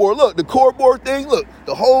cardboard. Look, the cardboard thing, look,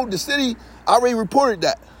 the city, I already reported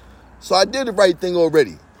that. So I did the right thing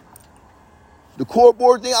already. The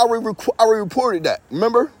cardboard thing, I already reported that.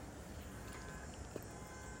 Remember?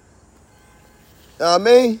 You know what I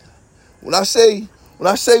mean? When I say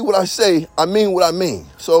what I say, I mean what I mean.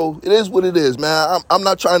 So it is what it is, man. I'm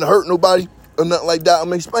not trying to hurt nobody or nothing like that.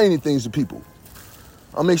 I'm explaining things to people.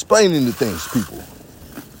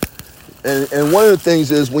 And one of the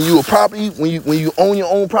things is when you own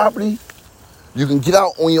your own property, you can get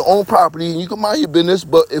out on your own property and you can mind your business.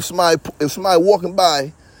 But if somebody walking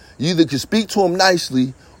by, you either can speak to them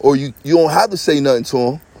nicely, or you don't have to say nothing to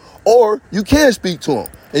them, or you can speak to them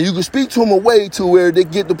and you can speak to them a way to where they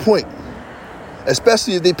get the point.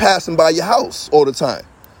 Especially if they passing by your house all the time.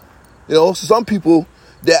 You know, so some people,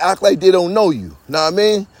 they act like they don't know you. Know what I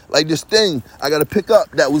mean? Like this thing I got to pick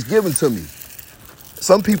up that was given to me.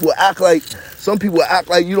 Some people act like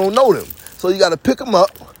you don't know them. So you got to pick them up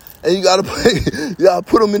and you got to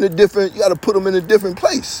put them in a different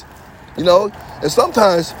place. You know? And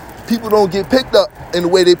sometimes people don't get picked up in the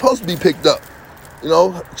way they're supposed to be picked up. You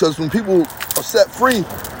know, because when people are set free,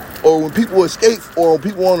 or when people escape, or when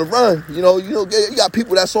people on the run, you got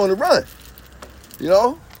people that's on the run. You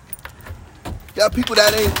know? You got people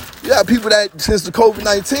that since the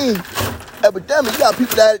COVID-19 epidemic, you got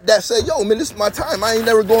people that say, yo, man, this is my time. I ain't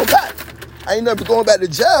never going back. I ain't never going back to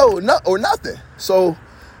jail or nothing. So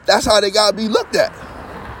that's how they gotta be looked at.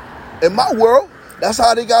 In my world, that's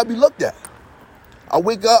how they gotta be looked at. I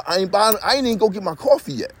wake up, I ain't even go get my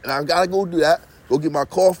coffee yet. And I gotta go do that. Go get my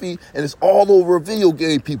coffee, and it's all over video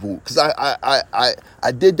game people. Because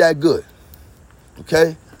I did that good.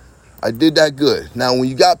 Okay? I did that good. Now when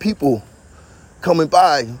you got people coming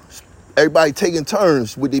by, everybody taking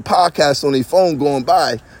turns with their podcasts on their phone going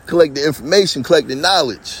by, collect the information, collect the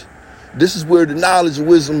knowledge. This is where the knowledge,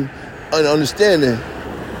 wisdom, and understanding,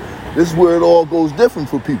 this is where it all goes different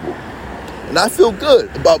for people. And I feel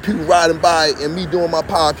good about people riding by and me doing my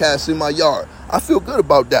podcast in my yard. I feel good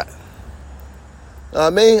about that. You know what I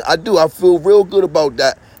mean? I do. I feel real good about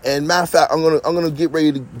that. And matter of fact, I'm gonna get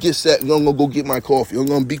ready to get set, and I'm gonna go get my coffee. I'm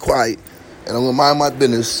gonna be quiet, and I'm gonna mind my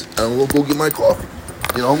business, and I'm gonna go get my coffee.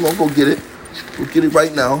 You know, I'm gonna go get it. Go get it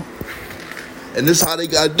right now. And this is how they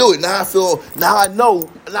gotta do it. Now I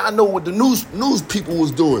know what the news people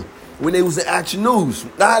was doing when they was in Action News.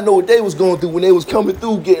 Now I know what they was going through when they was coming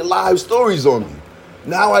through getting live stories on me.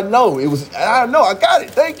 Now I know. I got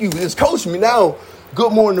it. Thank you. It's coaching me now.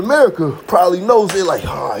 Good Morning America probably knows. They're like,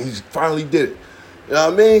 he finally did it. You know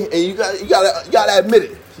what I mean? And you gotta admit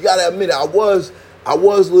it. You gotta admit it. I was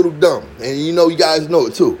a little dumb, and you guys know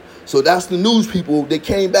it too. So that's the news people. They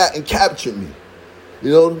came back and captured me.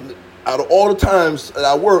 You know, out of all the times that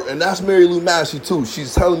I work, and that's Mary Lou Massey too.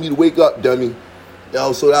 She's telling me to wake up, dummy. You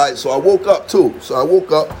know, so I woke up too. So I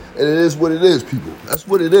woke up, and it is what it is, people. That's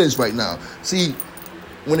what it is right now. See,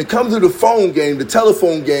 when it comes to the phone game, the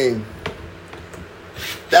telephone game,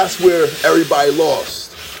 that's where everybody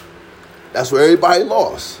lost. That's where everybody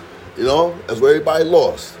lost. You know, that's where everybody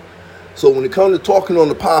lost. So when it comes to talking on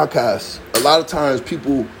the podcast, a lot of times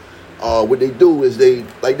people, what they do is they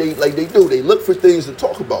look for things to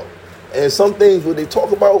talk about. And some things when they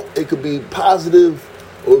talk about, it could be positive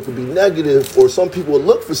or it could be negative, or some people will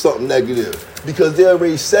look for something negative because they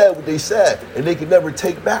already said what they said and they can never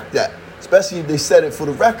take back that, especially if they said it for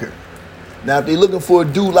the record. Now, if they're looking for a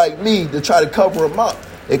dude like me to try to cover them up,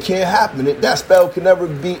 it can't happen. That spell can never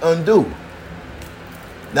be undone.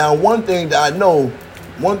 Now, one thing that I know,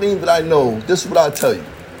 this is what I tell you.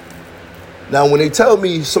 Now, when they tell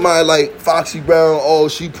me somebody like Foxy Brown,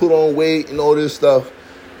 she put on weight and all this stuff,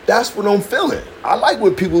 that's what I'm feeling. I like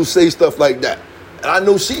when people say stuff like that. And I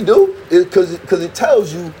know she do, because it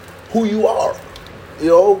tells you who you are. You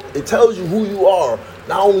know, it tells you who you are.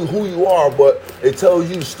 Not only who you are, but it tells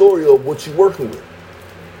you the story of what you're working with.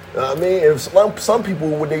 You know what I mean? And some people,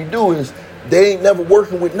 what they do is they ain't never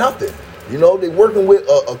working with nothing. You know, they working with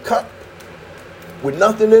a cup with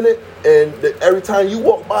nothing in it, and every time you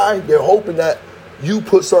walk by, they're hoping that you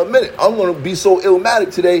put something in it. I'm going to be so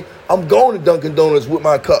illmatic today, I'm going to Dunkin' Donuts with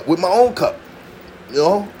my cup, with my own cup. You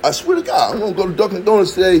know, I swear to God, I'm going to go to Dunkin'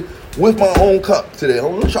 Donuts today with my own cup today.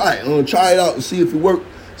 I'm going to try it. I'm going to try it out and see if it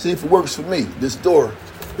works for me. This door,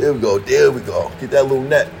 there we go. Get that little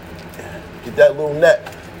net. Get that little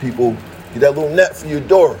net, people. Get that little net for your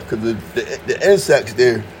door, because the insects,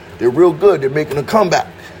 they're real good. They're making a comeback.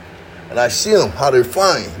 And I see them, how they're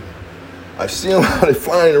flying. I see them, how they're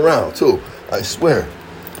flying around, too. I swear.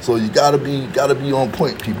 So you gotta be on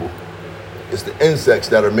point, people. It's the insects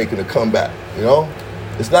that are making a comeback, you know?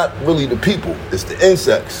 It's not really the people. It's the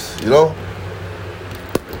insects, you know?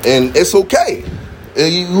 And it's okay.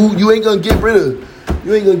 And you ain't gonna get rid of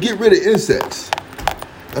insects.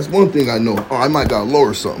 That's one thing I know. I might gotta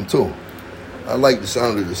lower something, too. I like the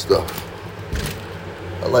sound of this stuff.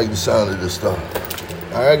 I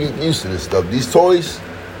gotta get used to this stuff. These toys,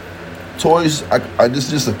 this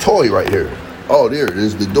is just a toy right here. Oh, there it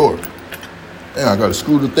is, the door. And I gotta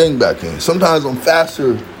screw the thing back in. Sometimes I'm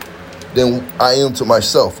faster than I am to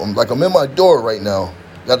myself. I'm in my door right now.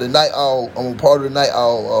 Got the night owl. I'm a part of the night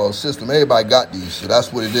owl system. Everybody got these, so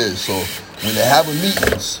that's what it is. So when they're having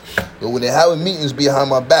meetings behind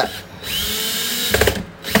my back.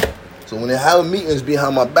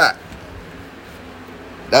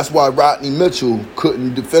 That's why Rodney Mitchell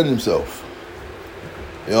couldn't defend himself.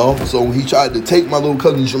 You know, so when he tried to take my little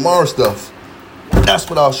cousin Jamar stuff, that's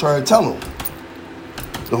what I was trying to tell him.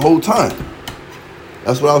 The whole time.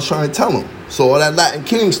 That's what I was trying to tell him. So all that Latin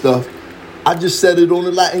King stuff, I just said it on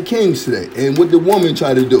the Latin Kings today. And what the woman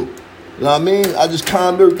tried to do. You know what I mean? I just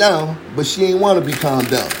calmed her down, but she ain't want to be calmed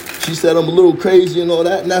down. She said I'm a little crazy and all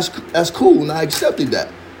that, and that's cool, and I accepted that.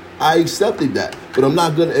 But I'm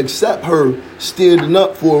not going to accept her standing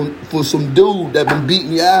up for some dude that been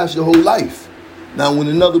beating your ass your whole life. Now, when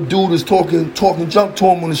another dude is talking junk to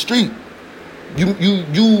him on the street,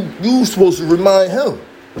 you supposed to remind him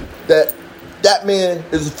that man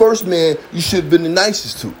is the first man you should have been the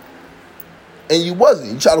nicest to. And you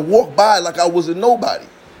wasn't. You try to walk by like I was a nobody.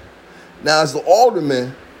 Now, as the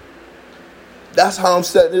alderman, that's how I'm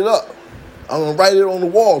setting it up. I'm going to write it on the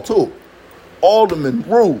wall, too. Alderman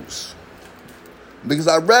rules. Because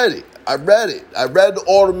I read it. I read the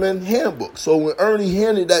alderman handbook. So when Ernie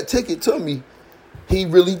handed that ticket to me, he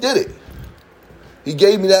really did it. He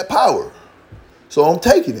gave me that power. So I'm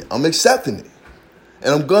taking it. I'm accepting it.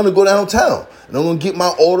 And I'm going to go downtown. And I'm going to get my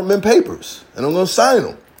alderman papers. And I'm going to sign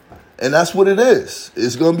them. And that's what it is.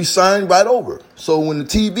 It's going to be signed right over. So when the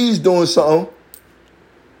TV's doing something,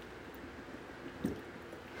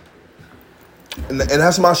 and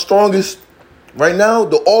that's my strongest, right now,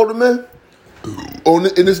 the alderman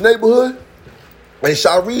in this neighborhood, and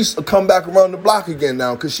Sharice will come back around the block again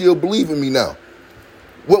now because she'll believe in me now.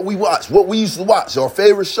 What we watch, what we used to watch, our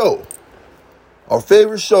favorite show. Our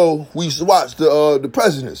favorite show, we used to watch the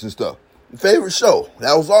presidents and stuff. Favorite show.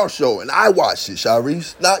 That was our show. And I watched it,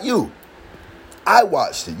 Sharice, not you. I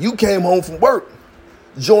watched it. You came home from work,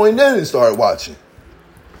 joined in and started watching.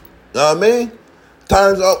 You know what I mean?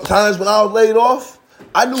 Times when I was laid off,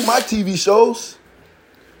 I knew my TV shows.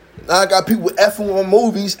 Now I got people effing on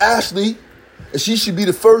movies. Ashley, and she should be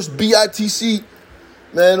the first BITC.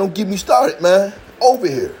 Man, don't get me started, man. Over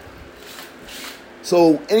here.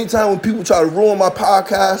 So anytime when people try to ruin my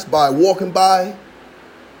podcast by walking by,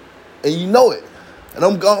 and you know it, and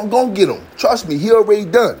I'm going to get him. Trust me, he already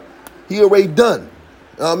done. You know what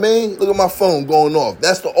I mean? Look at my phone going off.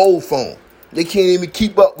 That's the old phone. They can't even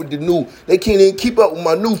keep up with they can't even keep up with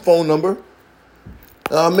my new phone number.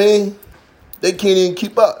 You know what I mean? They can't even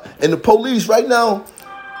keep up. And the police right now,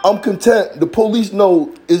 I'm content. The police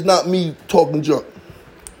know it's not me talking junk.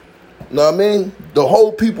 You know what I mean? The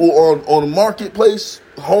whole people on the marketplace,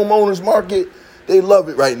 homeowners market, they love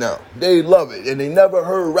it right now. They love it. And they never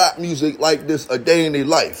heard rap music like this a day in their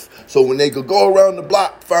life. So when they could go around the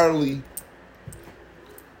block finally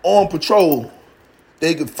on patrol,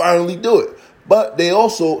 they could finally do it. But they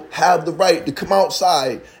also have the right to come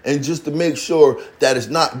outside and just to make sure that it's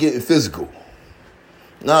not getting physical.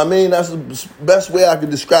 You know what I mean? That's the best way I can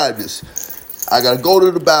describe this. I got to go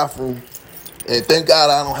to the bathroom, and thank God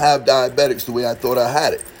I don't have diabetics the way I thought I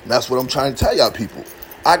had it. And that's what I'm trying to tell y'all people.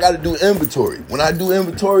 I got to do inventory. When I do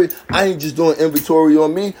inventory, I ain't just doing inventory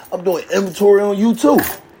on me. I'm doing inventory on you too.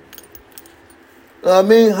 You know what I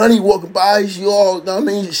mean? Honey walking by, she all, you know what I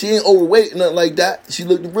mean? She ain't overweight, nothing like that. She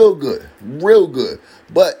looked real good. Real good.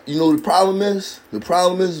 But, you know, the problem is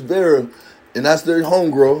Vera, and that's their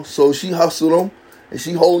homegirl. So she hustled them, and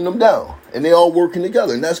she holding them down. And they all working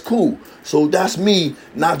together, and that's cool. So that's me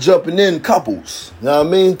not jumping in couples. You know what I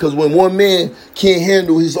mean? Because when one man can't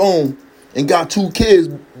handle his own and got two kids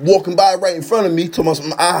walking by right in front of me, talking about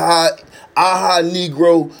some, aha,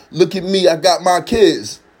 Negro, look at me, I got my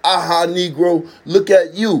kids. Aha, Negro, look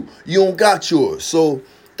at you. You don't got yours. So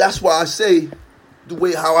that's why I say the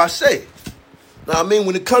way how I say. Now, I mean,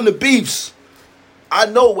 when it comes to beefs, I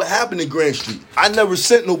know what happened in Grand Street. I never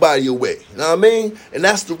sent nobody away. You know what I mean? And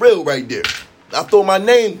that's the real right there. I throw my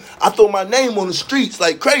name on the streets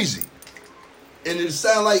like crazy. And it'll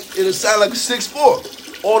sound like a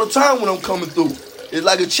 6'4" all the time when I'm coming through. It's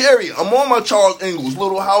like a chariot. I'm on my Charles Ingalls,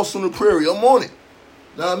 Little House on the Prairie. I'm on it.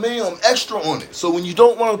 You know what I mean? I'm extra on it. So when you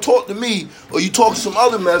don't want to talk to me or you talk to some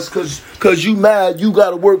other mess because you mad, you got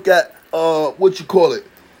to work at, you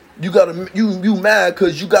mad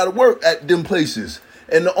because you got to work at them places.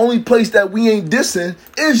 And the only place that we ain't dissing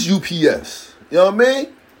is UPS. You know what I mean?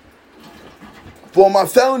 For my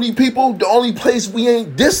felony people, the only place we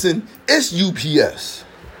ain't dissing is UPS.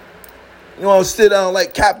 You want to sit down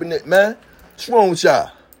like Kaepernick, man? What's wrong with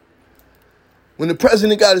y'all? When the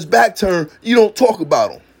president got his back turned, you don't talk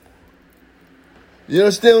about him. You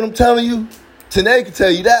understand what I'm telling you? Tanae can tell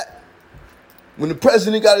you that. When the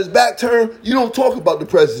president got his back turned, you don't talk about the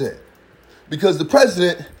president. Because the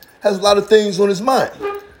president has a lot of things on his mind.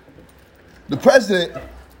 The president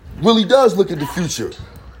really does look at the future.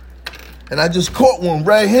 And I just caught one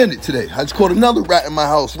red-handed today. I just caught another rat in my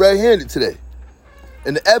house red-handed today.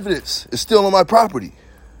 And the evidence is still on my property.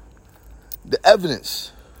 The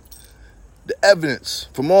evidence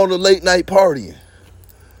from all the late night partying.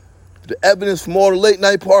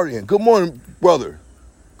 Good morning, brother.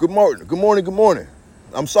 Good morning.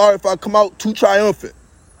 I'm sorry if I come out too triumphant.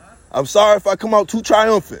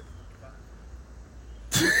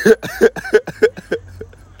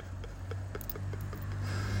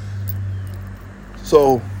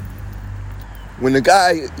 So, when the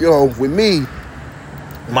guy, with me,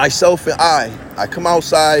 myself and I come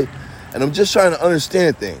outside and I'm just trying to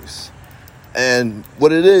understand things. And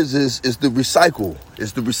what it is the recycle.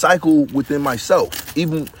 It's the recycle within myself.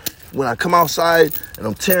 Even when I come outside and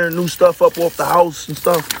I'm tearing new stuff up off the house and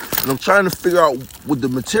stuff, and I'm trying to figure out with the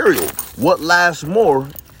material, what lasts more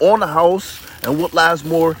on the house and what lasts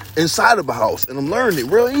more inside of a house. And I'm learning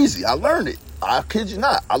it real easy. I learned it. I kid you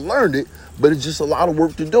not. I learned it, but it's just a lot of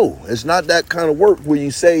work to do. It's not that kind of work where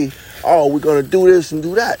you say, oh, we're going to do this and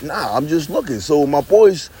do that. Nah, I'm just looking. So when my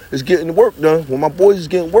boys is getting the work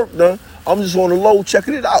done, I'm just on the low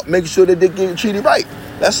checking it out, making sure that they're getting treated right.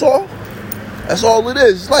 That's all. That's all it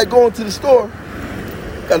is. It's like going to the store.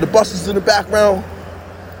 Got the buses in the background.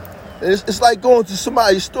 And it's like going to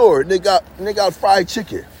somebody's store and they got fried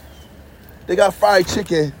chicken. They got fried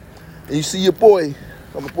chicken and you see your boy,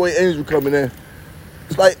 my boy Angel coming in.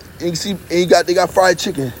 It's like, and you see, and they got fried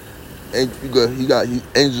chicken. And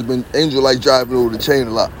Angel like driving over the chain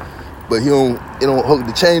a lot. But he don't hook,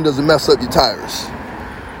 the chain doesn't mess up your tires.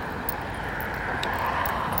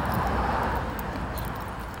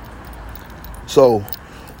 So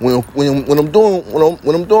when I'm doing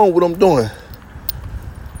what I'm doing,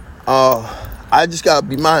 I just gotta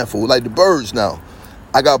be mindful. Like the birds now,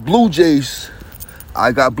 I got blue jays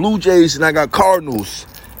and I got cardinals,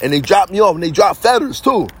 and they drop me off and they drop feathers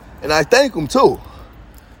too, and I thank them too.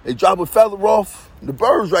 They drop a feather off. The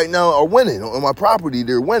birds right now are winning on my property.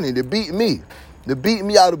 They're winning. They're beating me. They're beating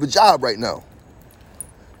me out of a job right now.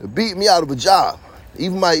 They're beating me out of a job.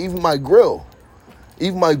 Even my grill.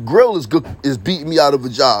 Even my grill is beating me out of a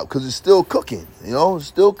job because it's still cooking. You know, it's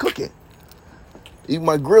still cooking. Even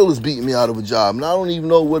my grill is beating me out of a job. And I don't even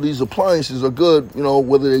know whether these appliances are good, you know,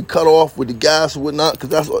 whether they cut off with the gas or whatnot,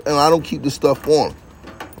 because and I don't keep this stuff on.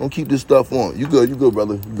 I don't keep this stuff on. You good,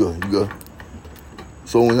 brother. You good.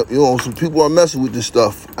 So when, you know, some people are messing with this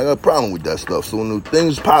stuff, I got a problem with that stuff. So when the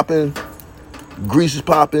things popping, grease is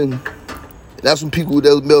popping, that's when people,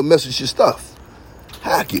 they'll mess with your stuff.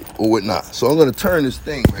 Hack it or whatnot. So I'm going to turn this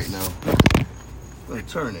thing right now. I'm going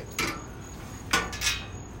to turn it.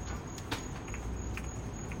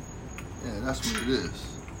 Yeah, that's what it is.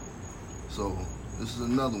 So this is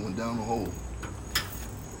another one down the hole.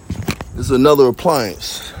 This is another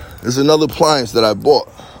appliance. This is another appliance that I bought.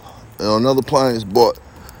 You know, another appliance bought.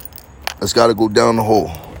 That's got to go down the hole.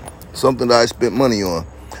 Something that I spent money on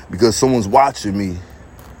because someone's watching me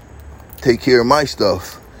take care of my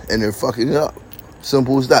stuff and they're fucking it up.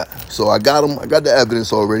 Simple as that. So I got him. I got the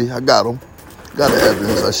evidence already. I got him. Got the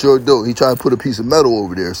evidence. I sure do. He tried to put a piece of metal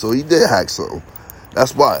over there, so he did hack something.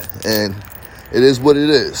 That's why. And it is what it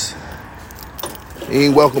is. He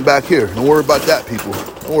ain't welcome back here. Don't worry about that, people.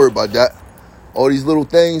 Don't worry about that. All these little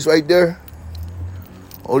things right there.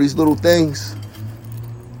 All these little things.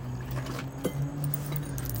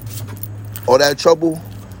 All that trouble.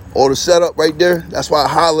 All the setup right there. That's why I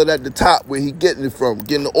hollered at the top where he getting it from.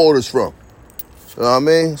 Getting the orders from. You know what I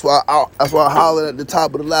mean? That's why I hollered at the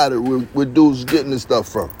top of the ladder where dudes getting this stuff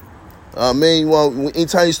from. You know what I mean?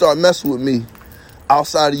 Anytime you start messing with me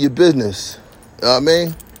outside of your business, you know what I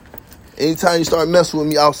mean? Anytime you start messing with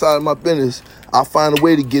me outside of my business, I'll find a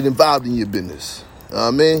way to get involved in your business. You know what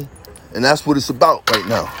I mean? And that's what it's about right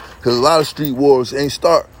now. Because a lot of street wars ain't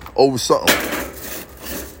start over something.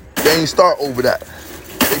 They ain't start over that.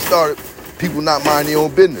 They started people not minding their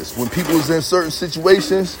own business. When people was in certain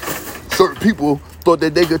situations, certain people thought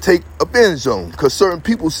that they could take advantage of them. Because certain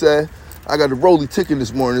people said, I got the rolling ticking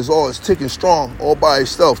this morning. It's ticking strong all by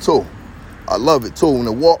itself too. I love it too. When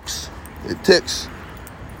it walks, it ticks.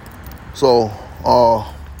 So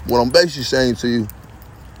what I'm basically saying to you,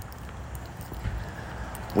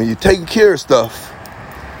 when you're taking care of stuff,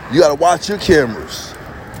 you got to watch your cameras.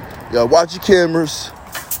 You got to watch your cameras,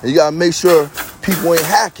 and you got to make sure people ain't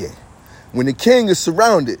hacking. When the king is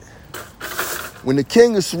surrounded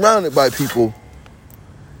by people,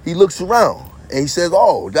 he looks around and he says,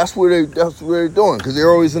 "Oh, that's what they're doing," because they're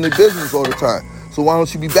always in their business all the time. So why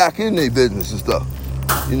don't you be back in their business and stuff?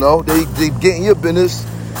 You know, they get in your business,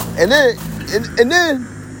 and then,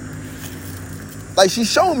 like she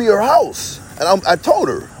showed me her house, and I told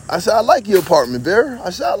her, I said, "I like your apartment, Bear." I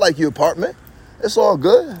said, "I like your apartment. It's all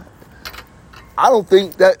good." I don't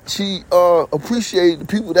think that she appreciated the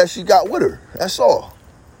people that she got with her. That's all.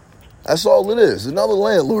 That's all it is. Another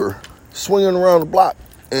landlord swinging around the block,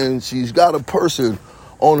 and she's got a person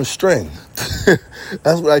on a string.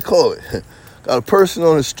 That's what I call it. Got a person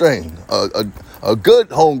on a string. A good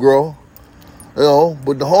homegirl, you know,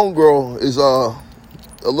 but the homegirl is a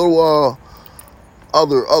little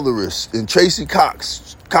otherish. And Tracy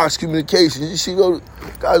Cox Communications,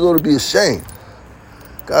 guys ought to be ashamed.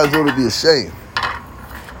 Guys ought to be ashamed.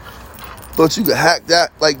 Thought you could hack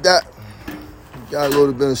that like that? Guys ought to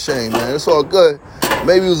have been ashamed, man. It's all good.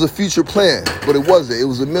 Maybe it was a future plan, but it wasn't. It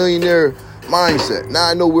was a millionaire mindset. Now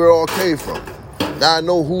I know where it all came from. Now I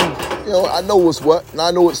know who, I know what's what. Now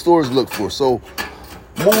I know what stores to look for. So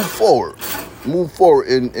move forward. Move forward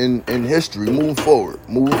in history. Move forward.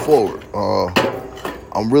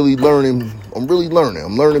 I'm really learning. I'm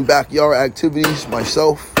learning backyard activities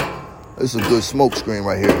myself. This is a good smoke screen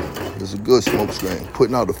right here. This is a good smoke screen.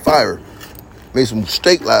 Putting out the fire. Made some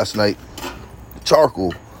steak last night.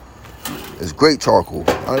 Charcoal. It's great charcoal.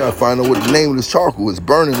 I gotta find out what the name of this charcoal is.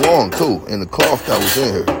 Burning long too. And the cloth that was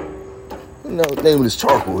in here. What the name of this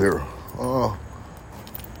charcoal here?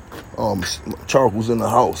 Charcoal's in the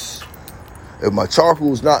house. If my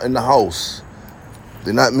charcoal is not in the house,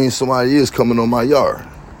 then that means somebody is coming on my yard.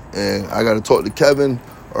 And I got to talk to Kevin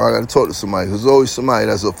or I got to talk to somebody. There's always somebody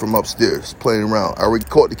that's up from upstairs playing around. I already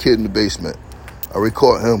caught the kid in the basement. I already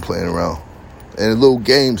caught him playing around. And little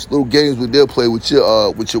games where they'll play with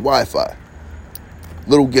your Wi-Fi.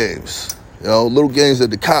 Little games. Little games that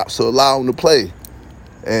the cops will allow them to play.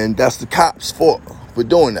 And that's the cops' fault for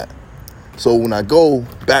doing that. So when I go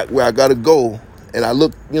back where I got to go, and I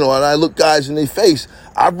look, and I look guys in their face,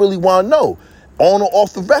 I really want to know, on or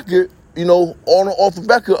off the record, on or off the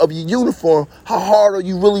record of your uniform, how hard are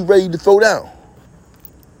you really ready to throw down?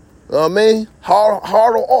 You know what I mean? Hard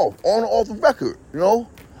or off, on or off the record,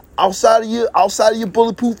 outside of your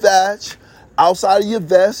bulletproof badge, outside of your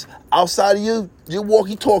vest, outside of your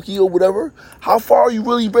walkie-talkie or whatever, how far are you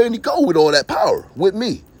really ready to go with all that power with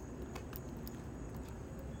me?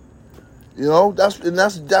 That's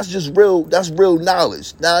just real. That's real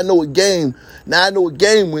knowledge. Now I know what game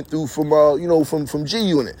went through from G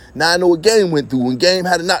Unit. Now I know what game went through when game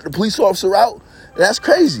had to knock the police officer out. And that's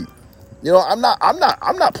crazy. I'm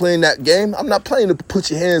not playing that game. I'm not playing to put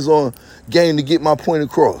your hands on game to get my point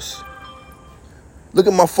across. Look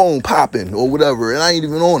at my phone popping or whatever, and I ain't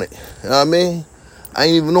even on it. You know what I mean? I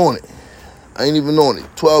ain't even on it.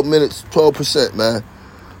 12 minutes, 12%, man.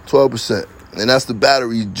 12%. And that's the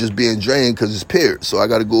battery just being drained because it's paired. So I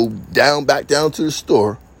got to go back down to the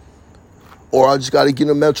store, or I just got to get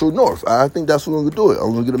a Metro North. I think that's what I'm going to do.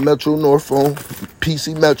 I'm going to get a Metro North phone,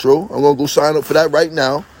 PC Metro. I'm going to go sign up for that right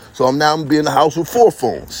now. So I'm going to be in the house with 4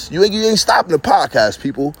 phones. You ain't stopping the podcast,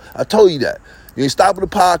 people. I told you that. You ain't stopping the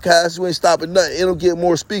podcast. You ain't stopping nothing. It'll get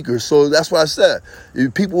more speakers. So that's what I said.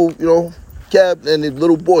 If people, Kev and the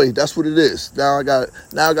little boy, that's what it is. Now I got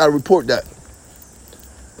to report that.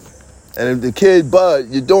 And if the kid, Bud,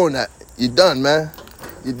 you're doing that, you're done, man.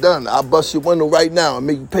 You're done. I'll bust your window right now and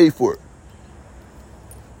make you pay for it.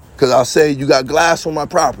 Because I'll say you got glass on my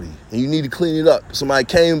property and you need to clean it up. Somebody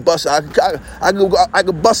came and busted. I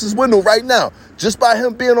could bust his window right now just by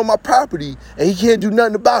him being on my property, and he can't do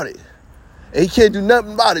nothing about it.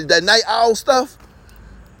 That night owl stuff,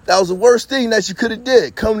 that was the worst thing that you could have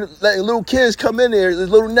did. Letting little kids come in there, his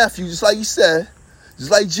little nephew, just like you said. Just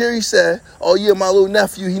like Jerry said, oh yeah, my little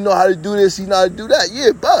nephew, he know how to do this, he know how to do that.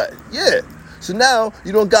 Yeah, Bud, yeah. So now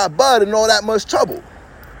you don't got Bud in all that much trouble.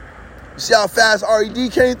 You see how fast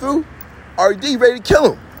RED came through? RED ready to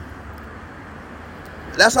kill him.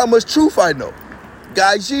 That's how much truth I know.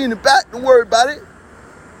 Guy G in the back, don't worry about it.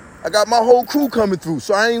 I got my whole crew coming through,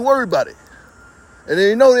 so I ain't worried about it. And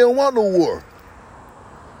they know they don't want no war.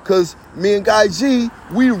 Because me and Guy G,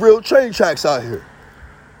 we real train tracks out here.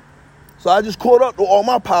 So I just caught up to all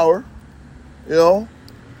my power,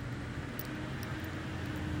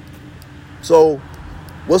 So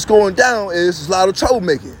what's going down is a lot of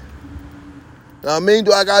troublemaking. You know what I mean?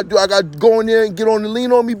 Do I got to go in there and get on the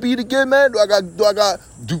lean on me beat again, man? Do I got to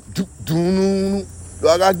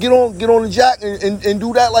get on the jack and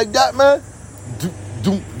do that like that, man?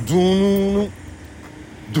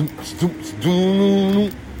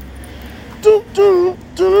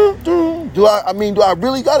 Do I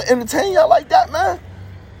really gotta entertain y'all like that, man?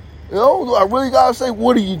 Do I really gotta say,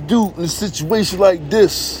 what do you do in a situation like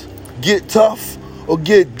this? Get tough or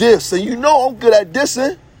get diss? And I'm good at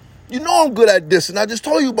dissing. I'm good at dissing. I just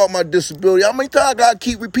told you about my disability. How many times I gotta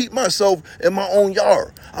keep repeating myself in my own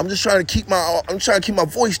yard? I'm trying to keep my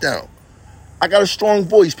voice down. I got a strong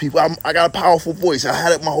voice, people. I got a powerful voice. I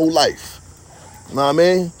had it my whole life. You know what I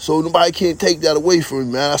mean? So nobody can't take that away from me,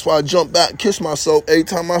 man. That's why I jump back and kiss myself every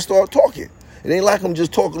time I start talking. It ain't like I'm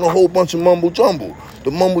just talking a whole bunch of mumble-jumble.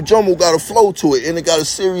 The mumble-jumble got a flow to it, and it got a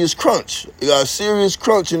serious crunch. It got a serious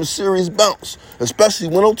crunch and a serious bounce, especially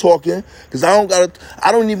when I'm talking, because I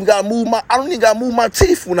don't even gotta move my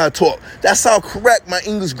teeth when I talk. That's how correct my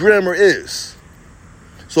English grammar is.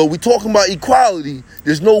 So we talking about equality.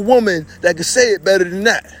 There's no woman that can say it better than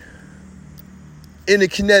that. In the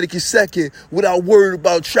Connecticut second, without worrying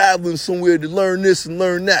about traveling somewhere to learn this and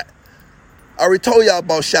learn that. I already told y'all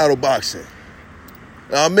about shadow boxing.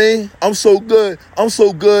 Know what I mean? I'm so good.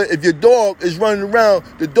 If your dog is running around,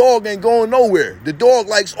 the dog ain't going nowhere. The dog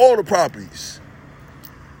likes all the properties.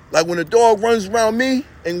 Like when the dog runs around me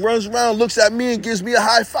and runs around, looks at me and gives me a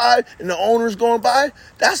high five and the owner's going by,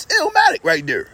 that's Illmatic right there.